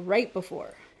 2009, so right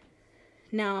before.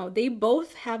 Now, they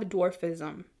both have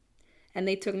dwarfism, and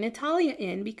they took Natalia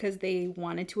in because they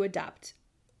wanted to adopt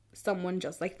someone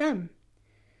just like them.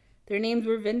 Their names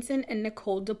were Vincent and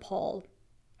Nicole DePaul,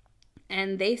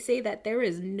 and they say that there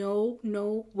is no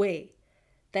way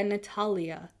that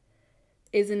Natalia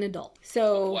is an adult.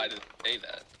 So why did they say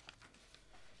that?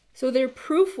 So their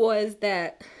proof was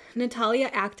that Natalia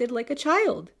acted like a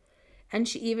child, and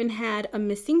she even had a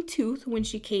missing tooth when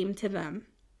she came to them.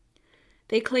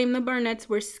 They claim the Barnetts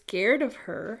were scared of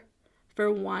her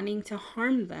for wanting to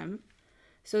harm them,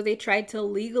 so they tried to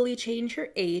legally change her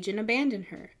age and abandon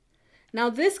her. Now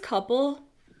this couple,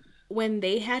 when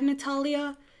they had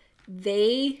Natalia,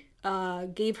 they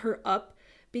gave her up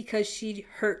because she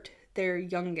hurt their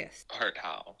youngest. Hurt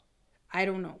how? I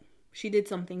don't know. She did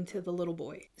something to the little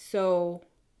boy. So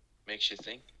makes you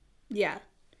think? Yeah.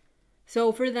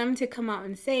 So for them to come out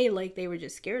and say, like, they were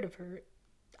just scared of her,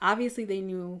 obviously they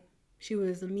knew she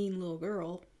was a mean little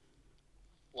girl.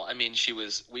 Well, I mean,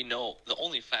 we know, the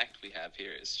only fact we have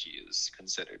here is she is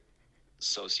considered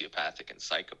sociopathic and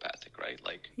psychopathic, right?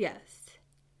 Like, yes.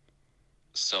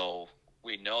 So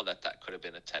we know that could have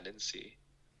been a tendency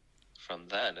from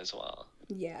then as well.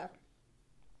 Yeah.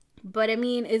 But I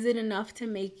mean, is it enough to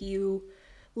make you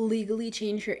legally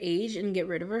change her age and get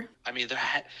rid of her? I mean,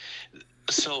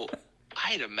 so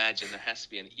I'd imagine there has to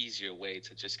be an easier way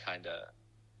to just kind of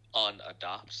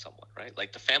unadopt someone, right?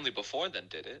 Like the family before then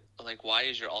did it. Like, why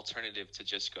is your alternative to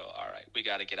just go, all right, we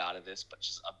got to get out of this, but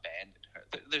just abandon her?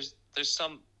 There's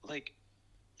some, like,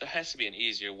 there has to be an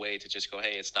easier way to just go,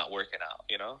 hey, it's not working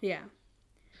out, Yeah.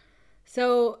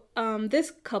 So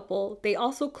this couple, they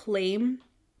also claim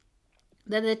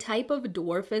that the type of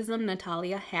dwarfism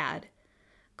Natalia had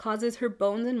causes her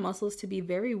bones and muscles to be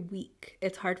very weak.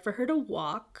 It's hard for her to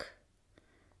walk.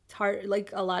 It's hard,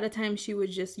 like a lot of times she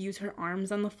would just use her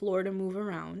arms on the floor to move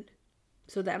around.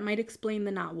 So that might explain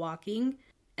the not walking.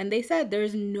 And they said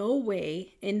there's no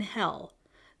way in hell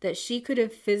that she could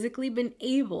have physically been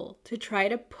able to try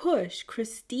to push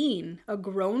Christine, a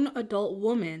grown adult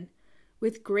woman,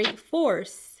 with great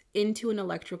force into an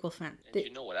electrical fence. And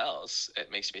you know what else?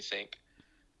 It makes me think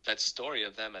that story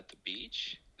of them at the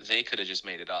beach, they could have just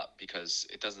made it up because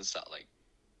it doesn't sound like,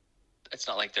 it's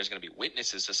not like there's going to be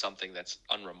witnesses to something that's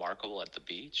unremarkable at the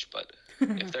beach, but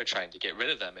if they're trying to get rid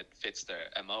of them, it fits their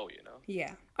MO, you know?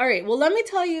 Yeah. All right, well, let me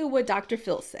tell you what Dr.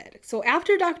 Phil said. So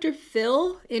after Dr.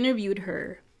 Phil interviewed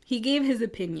her, he gave his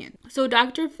opinion. So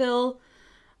Dr. Phil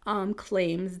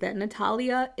claims that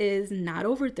Natalia is not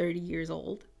over 30 years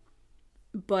old,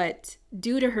 but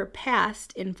due to her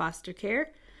past in foster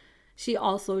care, she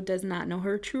also does not know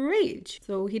her true age.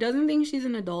 So he doesn't think she's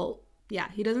an adult. Yeah,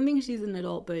 he doesn't think she's an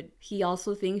adult, but he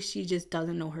also thinks she just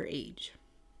doesn't know her age.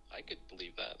 I could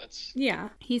believe that. That's Yeah.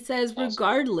 He says awesome.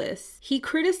 Regardless, he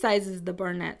criticizes the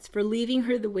Barnetts for leaving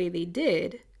her the way they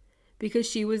did because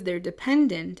she was their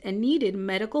dependent and needed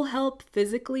medical help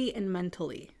physically and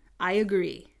mentally. I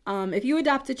agree. If you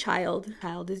adopt a child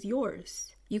is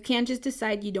yours. You can't just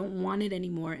decide you don't want it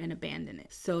anymore and abandon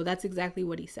it. So that's exactly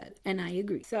what he said. And I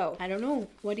agree. So, I don't know.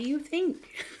 What do you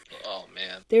think? Oh,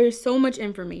 man. There's so much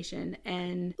information.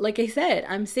 And like I said,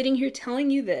 I'm sitting here telling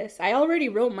you this. I already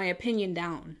wrote my opinion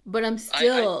down. But I'm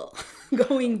still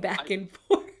going back and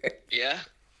forth. Yeah.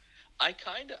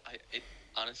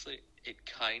 Honestly, it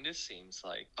kind of seems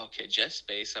like, okay, just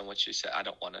based on what you said, I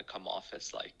don't want to come off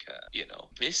as like,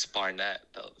 Miss Barnett,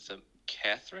 the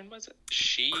Catherine, was it?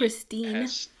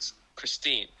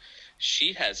 Christine.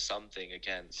 She has something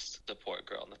against the poor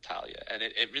girl, Natalia. And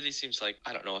it really seems like,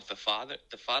 I don't know if the father,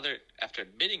 after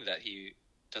admitting that he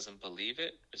doesn't believe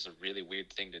it, is a really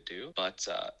weird thing to do. But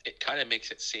it kind of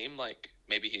makes it seem like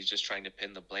maybe he's just trying to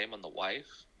pin the blame on the wife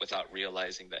without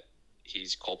realizing that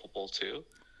he's culpable too.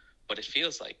 But it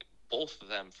feels like both of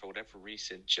them, for whatever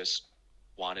reason, just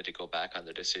wanted to go back on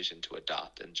their decision to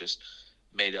adopt and just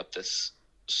made up this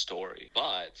story.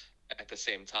 But at the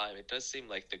same time, it does seem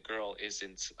like the girl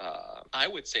isn't, I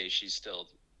would say she's still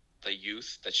the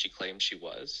youth that she claimed she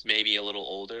was. Maybe a little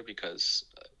older because,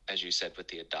 as you said, with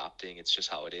the adopting, it's just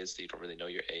how it is that you don't really know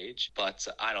your age. But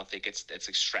I don't think it's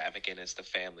extravagant as the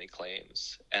family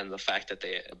claims. And the fact that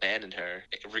they abandoned her,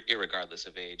 irregardless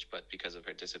of age, but because of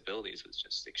her disabilities, was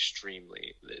just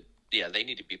extremely... Yeah, they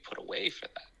need to be put away for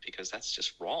that because that's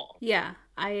just wrong. Yeah,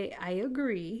 I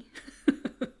agree.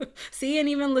 See, and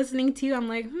even listening to you, I'm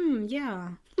like, yeah.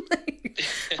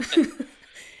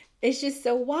 It's just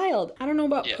so wild. I don't know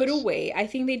about put away. I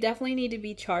think they definitely need to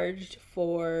be charged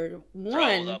for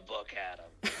Throw the book at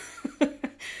them.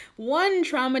 One,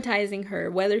 traumatizing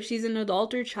her. Whether she's an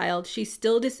adult or child, she's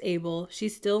still disabled.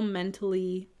 She's still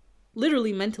literally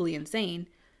mentally insane.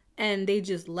 And they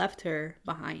just left her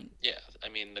behind. Yeah, I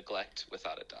mean, neglect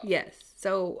without a doubt. Yes.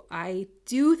 So I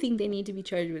do think they need to be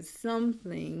charged with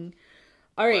something.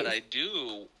 All right. But I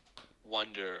do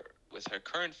wonder with her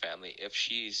current family if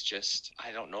she's just,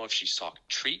 I don't know if she sought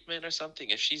treatment or something,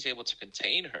 if she's able to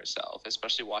contain herself,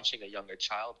 especially watching a younger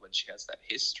child when she has that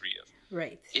history of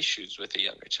issues with a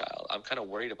younger child. I'm kind of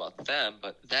worried about them,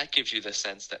 but that gives you the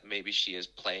sense that maybe she is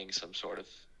playing some sort of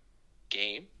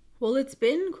game. Well, it's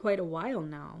been quite a while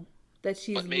now that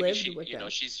she's lived with them.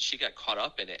 She got caught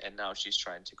up in it and now she's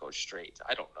trying to go straight.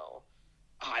 I don't know,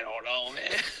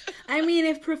 man. I mean,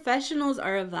 if professionals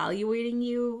are evaluating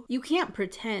you, you can't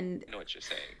pretend. I know what you're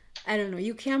saying. I don't know.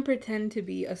 You can't pretend to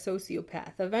be a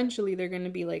sociopath. Eventually, they're going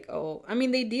to be like, oh, I mean,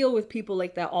 they deal with people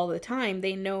like that all the time.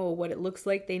 They know what it looks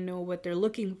like. They know what they're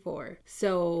looking for.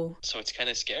 So it's kind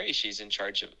of scary. She's in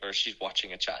charge of, or she's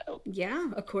watching a child.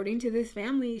 Yeah. According to this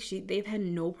family, they've had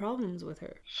no problems with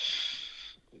her.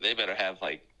 They better have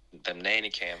like them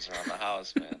nanny cams around the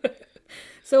house, man.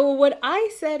 So what I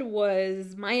said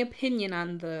was my opinion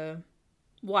on the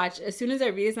watch. As soon as I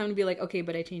read this, I'm going to be like, okay,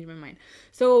 but I changed my mind.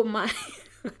 So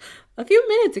a few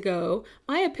minutes ago,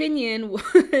 my opinion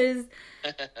was,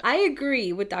 I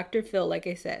agree with Dr. Phil, like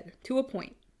I said, to a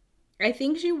point. I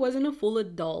think she wasn't a full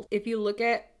adult. If you look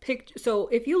at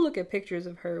pictures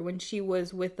of her when she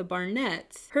was with the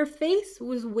Barnetts, her face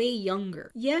was way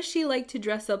younger. Yes, she liked to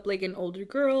dress up like an older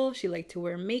girl. She liked to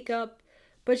wear makeup.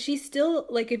 But she's still,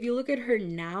 like, if you look at her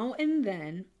now and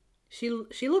then, she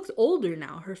looks older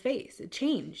now, her face. It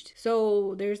changed.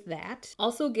 So there's that.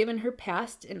 Also, given her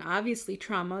past and obviously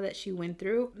trauma that she went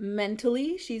through,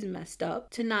 mentally, she's messed up.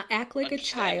 To not act like a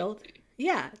child.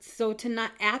 Yeah, so to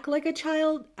not act like a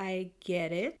child, I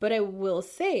get it. But I will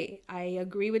say, I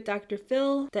agree with Dr.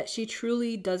 Phil that she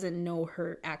truly doesn't know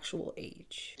her actual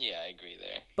age. Yeah, I agree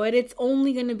there. But it's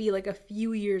only going to be like a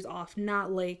few years off,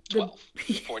 not like 12,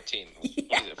 14. Yeah.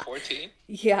 What is it, 14?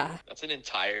 Yeah. That's an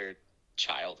entire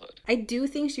childhood. I do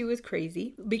think she was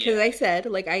crazy because Yeah. I said,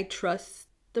 like, I trust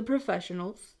the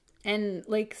professionals. And,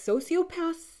 like,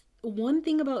 sociopaths, one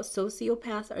thing about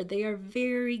sociopaths are they are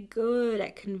very good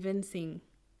at convincing.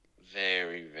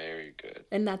 Very, very good.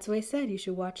 And that's why I said you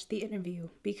should watch the interview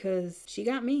because she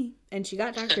got me and she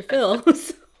got Dr. Phil.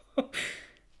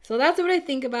 So that's what I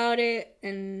think about it,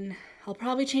 and I'll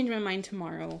probably change my mind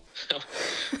tomorrow.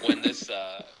 when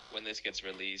this gets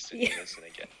released and you listen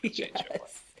again, you'll change your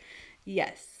mind.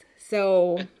 Yes.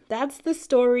 So that's the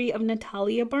story of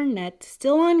Natalia Barnett.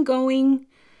 Still ongoing.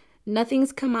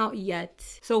 Nothing's come out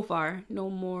yet so far. No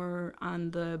more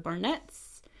on the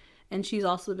Barnetts. And she's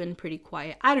also been pretty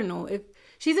quiet. I don't know if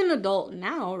she's an adult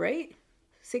now, right?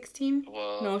 16?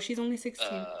 Well, No, she's only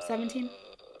 16. 17?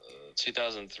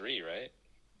 2003, right?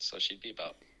 So she'd be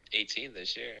about 18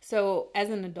 this year. So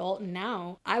as an adult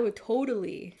now, I would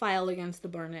totally file against the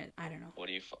Barnett. I don't know. What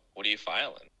are you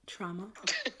filing? Trauma.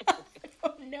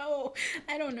 Oh no,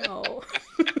 I don't know.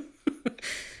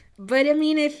 But I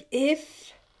mean,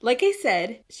 if like I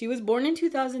said, she was born in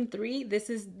 2003. This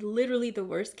is literally the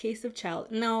worst case of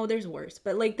child. No, there's worse,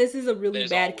 but like this is a really There's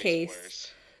bad always case.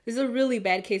 worse. This is a really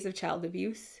bad case of child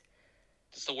abuse.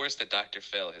 It's the worst that Dr.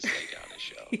 Phil has laid down his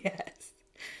show. Yes.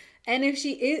 And if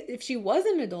she was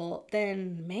an adult,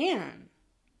 then man,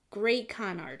 great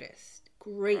con artist.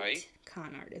 Great Right?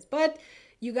 con artist. But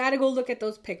you got to go look at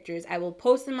those pictures. I will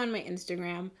post them on my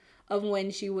Instagram of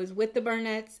when she was with the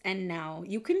Barnetts and now.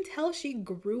 You can tell she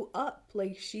grew up.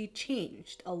 Like, she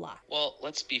changed a lot. Well,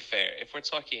 let's be fair. If we're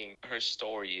talking, her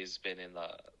story has been in the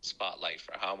spotlight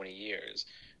for how many years?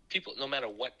 People, no matter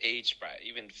what age bracket,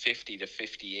 even 50 to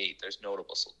 58, there's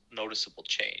noticeable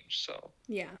change. So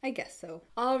Yeah, I guess so.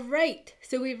 All right.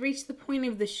 So we've reached the point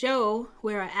of the show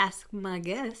where I ask my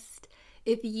guest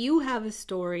if you have a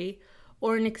story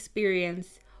or an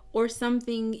experience or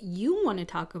something you want to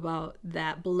talk about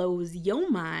that blows your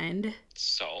mind.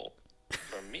 So,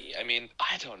 for me, I mean,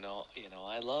 I don't know. You know,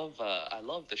 I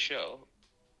love the show.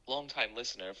 Long time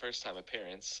listener, first time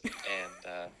appearance,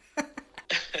 and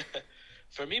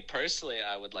for me personally,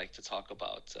 I would like to talk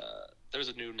about. There's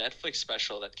a new Netflix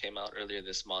special that came out earlier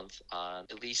this month on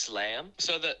Elise Lam.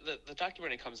 So the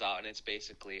documentary comes out, and it's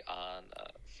basically on.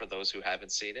 For those who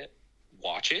haven't seen it,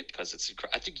 watch it because it's.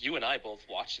 I think you and I both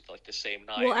watched it like the same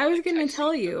night. Well, I was like, going to texting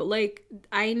tell each you, other. like,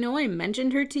 I know I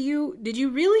mentioned her to you. Did you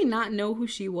really not know who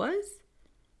she was?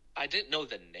 I didn't know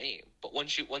the name, but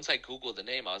once I Googled the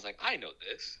name, I was like, I know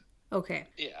this. Okay.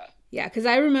 Yeah. Yeah, because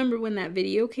I remember when that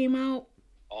video came out,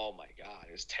 Oh my god,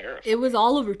 it was terrifying. it was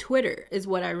all over Twitter, is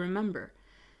what I remember.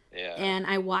 Yeah. And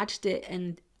I watched it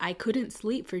and I couldn't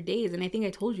sleep for days. And I think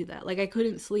I told you that. Like, I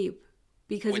couldn't sleep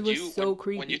because it was so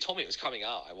creepy. When you told me it was coming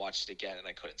out, I watched it again and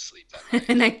I couldn't sleep that night.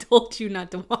 And I told you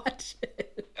not to watch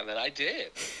it. And then I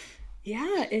did.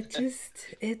 Yeah, it's.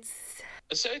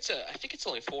 So I think it's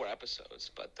only 4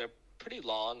 episodes, but they're pretty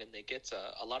long, and they get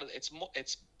a lot of.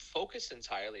 It's focused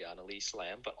entirely on Elise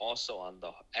Lam, but also on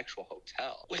the actual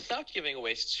hotel. Without giving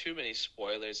away too many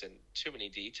spoilers and too many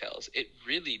details, it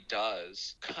really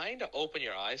does kind of open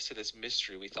your eyes to this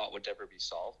mystery we thought would never be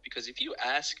solved. Because if you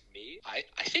ask me, I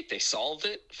think they solved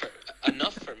it for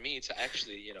enough for me to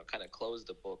actually kind of close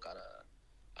the book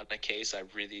on a case I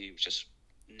really just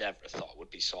never thought would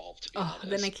be solved, to be honest.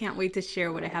 Then I can't wait to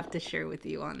share what I have to share with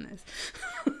you on this.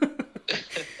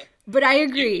 But I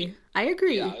agree.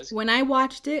 Yeah, when I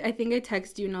watched it, I think I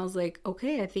texted you and I was like,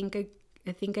 okay, I think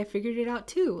I figured it out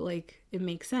too. Like, it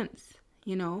makes sense,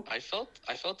 you know? I felt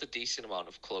a decent amount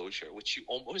of closure, which you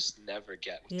almost never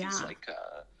get with these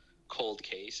cold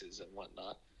cases and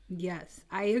whatnot. Yes,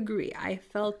 I agree. I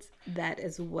felt that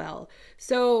as well.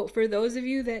 So for those of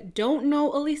you that don't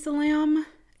know Elisa Lam,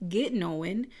 get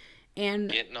knowing.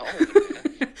 And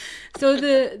so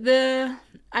the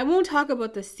I won't talk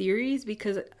about the series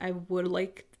because I would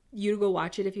like you to go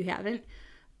watch it if you haven't.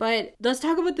 But let's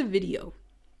talk about the video.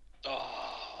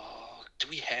 Oh, do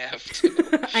we have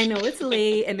to? I know it's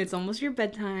late and it's almost your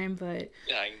bedtime, but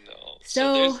I know.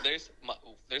 So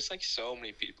there's like so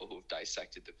many people who've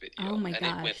dissected the video. Oh my and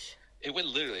gosh. It went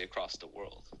literally across the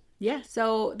world. Yeah,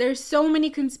 so there's so many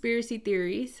conspiracy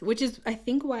theories, which is, I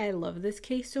think, why I love this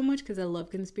case so much, because I love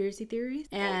conspiracy theories,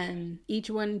 and each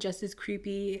one just as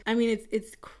creepy. I mean,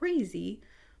 it's crazy.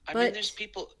 I mean, there's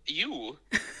people, you,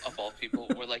 of all people,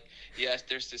 were like, yes,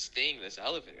 there's this thing, this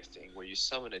elevator thing, where you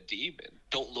summon a demon.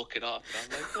 Don't look it up.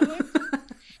 And I'm like,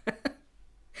 what?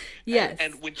 Yes.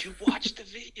 And when you watch the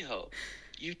video,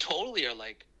 you totally are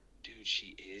like, dude,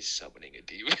 she is summoning a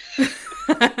demon.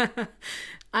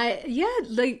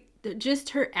 Like just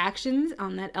her actions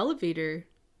on that elevator.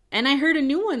 And I heard a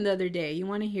new one the other day. You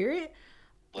want to hear it?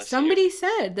 Somebody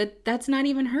said that that's not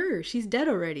even her. She's dead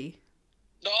already.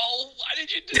 No, why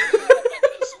did you do that? I'm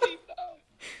gonna sleep now.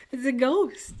 It's a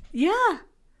ghost. Yeah.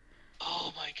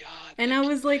 Oh my god. And I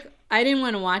was like, I didn't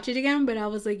want to watch it again, but I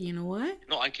was like, you know what?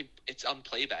 No, I could. It's on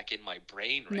playback in my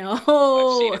brain right No. now.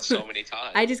 I've seen it so many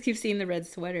times. I just keep seeing the red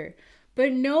sweater.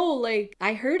 But no, like,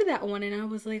 I heard that one and I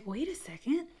was like, wait a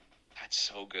second. That's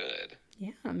so good.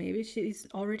 Yeah, maybe she's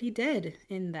already dead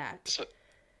in that. So,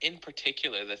 in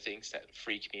particular, the things that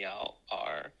freak me out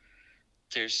are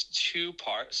there's two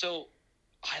parts. So,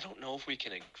 I don't know if we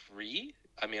can agree.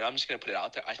 I mean, I'm just going to put it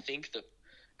out there. I think the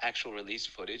actual release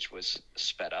footage was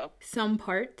sped up. Some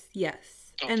parts,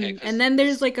 yes. Okay, and then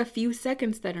there's like a few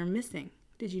seconds that are missing.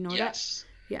 Did you know that? Yes.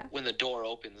 Yeah. When the door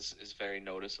opens is very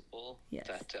noticeable. Yes.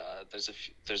 That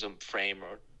there's a frame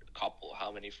or a couple,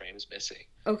 how many frames missing.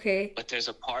 Okay. But there's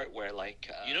a part where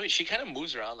she kind of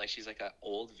moves around like she's like an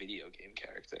old video game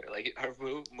character. Like her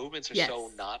movements are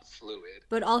so not fluid.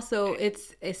 But also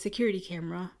it's a security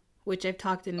camera, which I've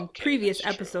talked in previous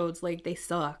episodes, like they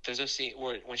suck. There's a scene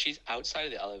where when she's outside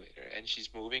of the elevator and she's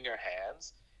moving her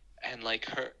hands and like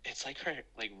her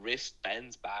wrist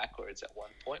bends backwards at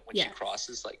one point when she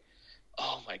crosses like,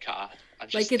 oh my god. I'm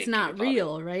just like it's not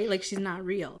real, right? Like she's not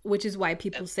real, which is why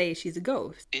people say she's a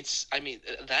ghost.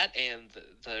 That and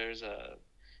there's a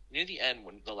near the end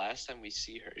when the last time we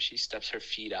see her, she steps her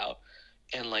feet out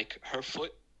and like her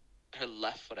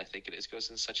left foot, I think it is, goes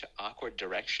in such an awkward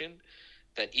direction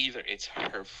that either it's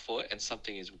her foot and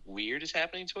something weird is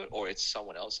happening to it, or it's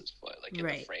someone else's foot. Like in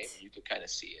the frame, you could kind of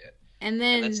see it. And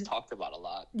that's talked about a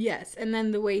lot. Yes, and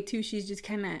then the way too, she's just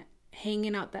kind of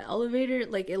hanging out the elevator,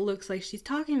 like it looks like she's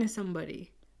talking to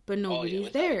somebody, but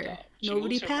nobody's there.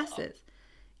 Nobody passes.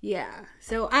 Yeah.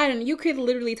 So you could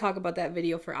literally talk about that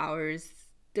video for hours.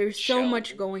 There's so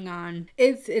much going on.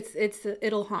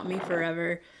 It'll haunt me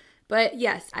forever. But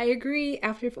yes, I agree.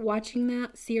 After watching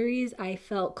that series, I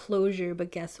felt closure,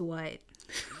 but guess what?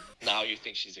 Now you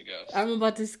think she's a ghost. I'm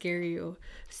about to scare you.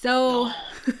 So,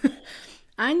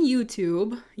 on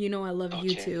YouTube, you know I love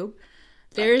YouTube.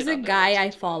 There's a guy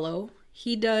I follow.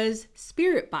 He does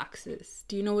spirit boxes.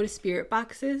 Do you know what a spirit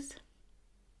box is?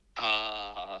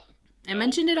 I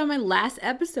mentioned it on my last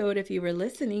episode if you were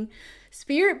listening.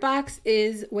 Spirit box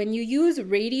is when you use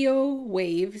radio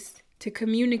waves to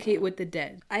communicate with the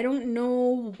dead. I don't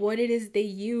know what it is they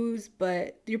use,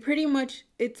 but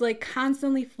it's like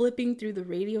constantly flipping through the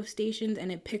radio stations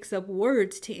and it picks up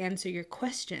words to answer your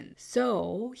questions.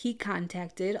 So he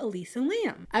contacted Elisa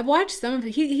Lam. I've watched some of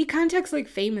it. He contacts like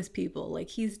famous people. Like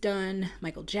he's done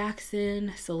Michael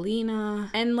Jackson, Selena,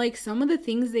 and like some of the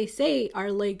things they say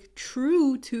are like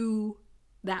true to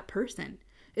that person.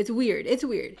 It's weird.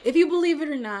 If you believe it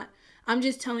or not, I'm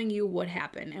just telling you what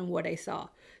happened and what I saw.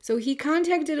 So he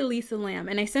contacted Elisa Lam,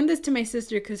 and I sent this to my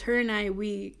sister because her and I,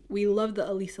 we love the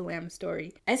Elisa Lam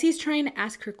story. As he's trying to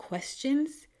ask her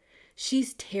questions,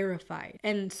 she's terrified.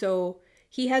 And so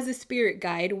he has a spirit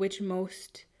guide, which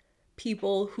most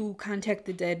people who contact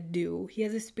the dead do. He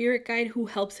has a spirit guide who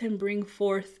helps him bring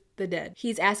forth the dead.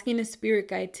 He's asking a spirit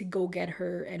guide to go get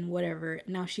her and whatever.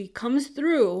 Now she comes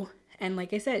through, and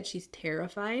like I said, she's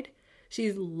terrified.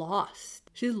 She's lost.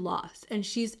 And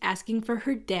she's asking for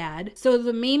her dad. So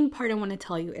the main part I want to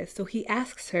tell you is, so he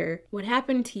asks her, what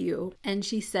happened to you? And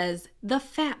she says, the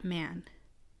fat man.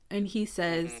 And he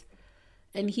says,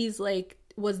 and he's like,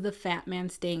 was the fat man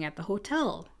staying at the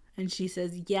hotel? And she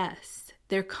says, yes,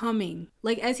 they're coming.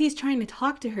 Like as he's trying to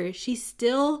talk to her, she's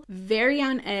still very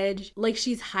on edge. Like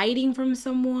she's hiding from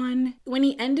someone. When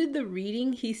he ended the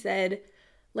reading, he said,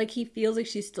 like he feels like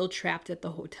she's still trapped at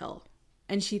the hotel.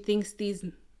 And she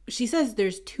says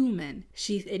there's two men.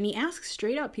 And he asks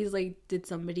straight up, he's like, did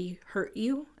somebody hurt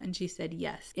you? And she said,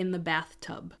 yes, in the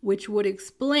bathtub, which would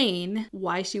explain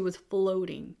why she was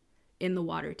floating in the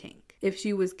water tank. If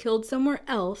she was killed somewhere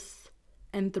else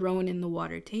and thrown in the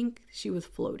water tank, she was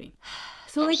floating.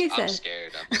 So like I said, I'm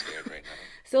scared right now.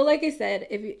 So like I said,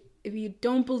 if you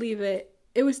don't believe it,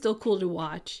 it was still cool to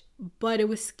watch, but it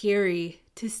was scary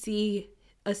to see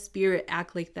a spirit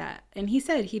act like that. And he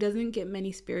said he doesn't get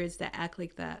many spirits that act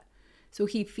like that. So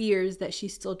he fears that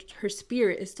her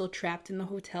spirit is still trapped in the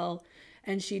hotel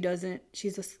and she's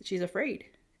afraid.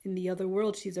 In the other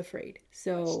world, she's afraid.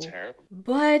 So, that's terrible.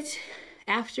 But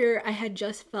after I had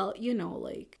just felt,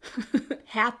 like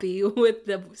happy with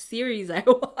the series I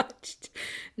watched,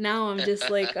 now I'm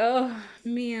just like, oh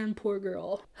man, poor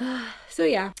girl. So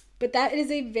yeah, But that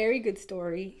is a very good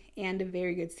story and a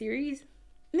very good series.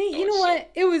 Nate, you it's know what?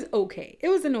 It was okay. It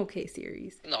was an okay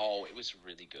series. No, it was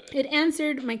really good. It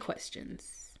answered my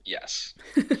questions. Yes.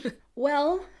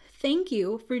 Well, thank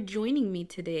you for joining me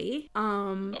today.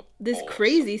 This course,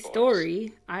 crazy of course.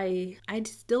 story, I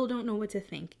still don't know what to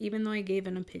think, even though I gave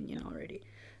an opinion already.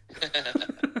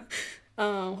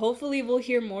 Hopefully we'll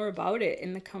hear more about it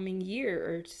in the coming year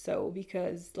or so,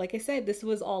 because like I said, this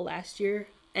was all last year,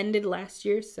 ended last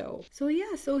year. So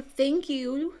thank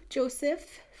you,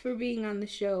 Joseph, for being on the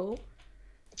show.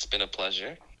 It's been a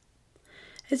pleasure.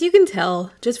 As you can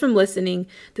tell, just from listening,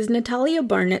 this Natalia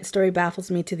Barnett story baffles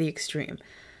me to the extreme.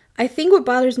 I think what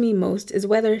bothers me most is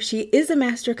whether she is a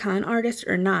master con artist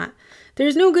or not.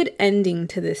 There's no good ending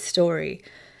to this story.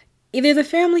 Either the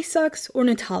family sucks or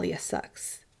Natalia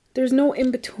sucks. There's no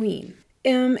in between.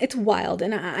 It's wild,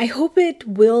 and I hope it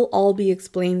will all be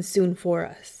explained soon for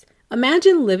us.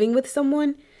 Imagine living with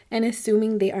someone and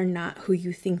assuming they are not who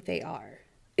you think they are.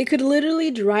 It could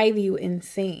literally drive you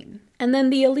insane. And then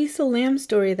the Elisa Lam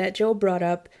story that Joe brought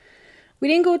up, we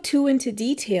didn't go too into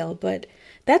detail, but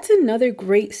that's another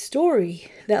great story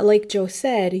that, like Joe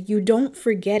said, you don't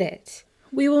forget it.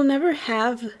 We will never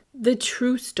have the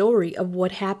true story of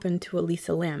what happened to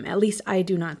Elisa Lam. At least I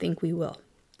do not think we will.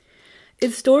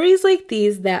 It's stories like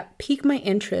these that pique my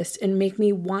interest and make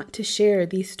me want to share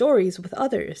these stories with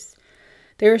others.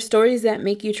 There are stories that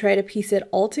make you try to piece it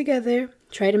all together,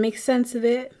 try to make sense of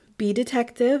it, be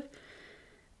detective.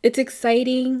 It's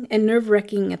exciting and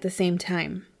nerve-wracking at the same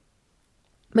time.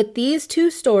 But these two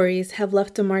stories have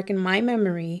left a mark in my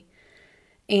memory,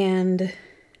 and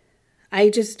I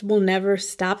just will never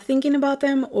stop thinking about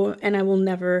them, and I will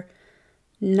never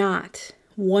not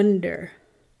wonder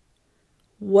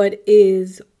what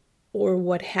is or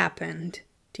what happened.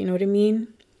 Do you know what I mean?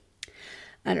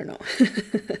 I don't know.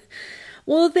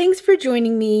 Well, thanks for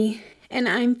joining me, and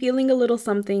I'm feeling a little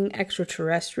something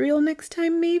extraterrestrial next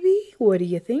time, maybe? What do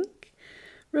you think?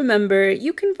 Remember,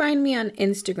 you can find me on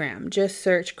Instagram. Just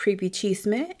search Creepy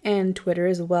Chisme, and Twitter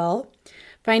as well.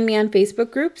 Find me on Facebook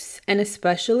groups, and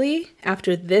especially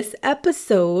after this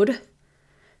episode,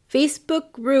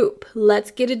 Facebook group. Let's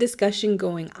get a discussion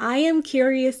going. I am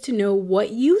curious to know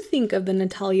what you think of the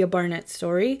Natalia Barnett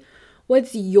story.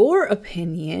 What's your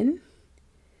opinion?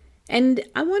 And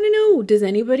I want to know, does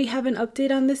anybody have an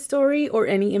update on this story or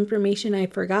any information I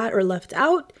forgot or left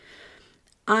out?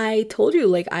 I told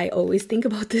you, I always think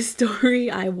about this story.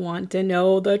 I want to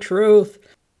know the truth.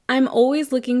 I'm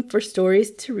always looking for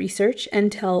stories to research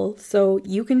and tell, so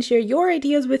you can share your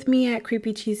ideas with me at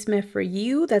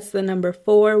creepychisme4you, that's the number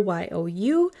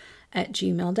 4YOU,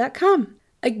 @gmail.com.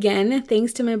 Again,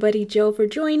 thanks to my buddy Joe for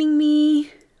joining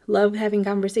me. Love having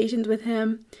conversations with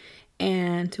him.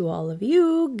 And to all of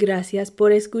you, gracias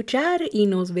por escuchar y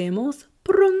nos vemos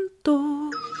pronto.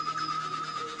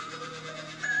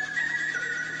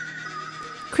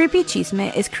 Creepy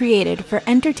Chisme is created for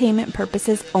entertainment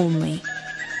purposes only.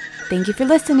 Thank you for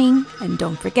listening, and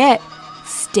don't forget,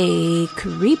 stay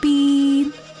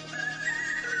creepy.